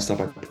is the kind of stuff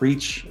I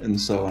preach, and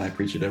I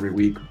preach it every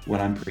week when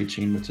I'm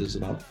preaching, which is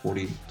about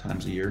 40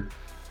 times a year,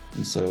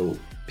 and so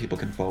people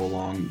can follow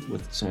along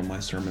with some of my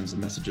sermons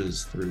and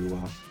messages through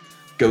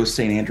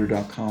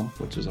gostandrew.com,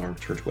 which is our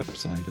church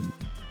website,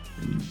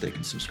 and they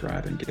can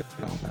subscribe and get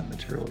all that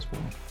material as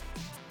well.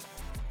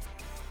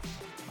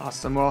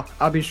 Awesome. Well,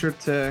 I'll be sure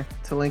to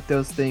link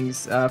those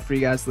things for you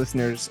guys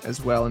listeners as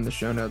well in the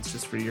show notes,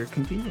 just for your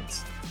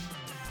convenience.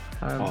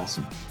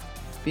 Awesome.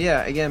 But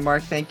yeah, again,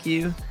 Mark, thank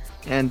you.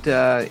 And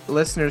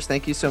listeners,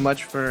 thank you so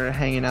much for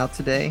hanging out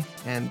today.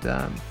 And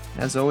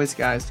as always,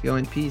 guys, go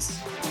in peace.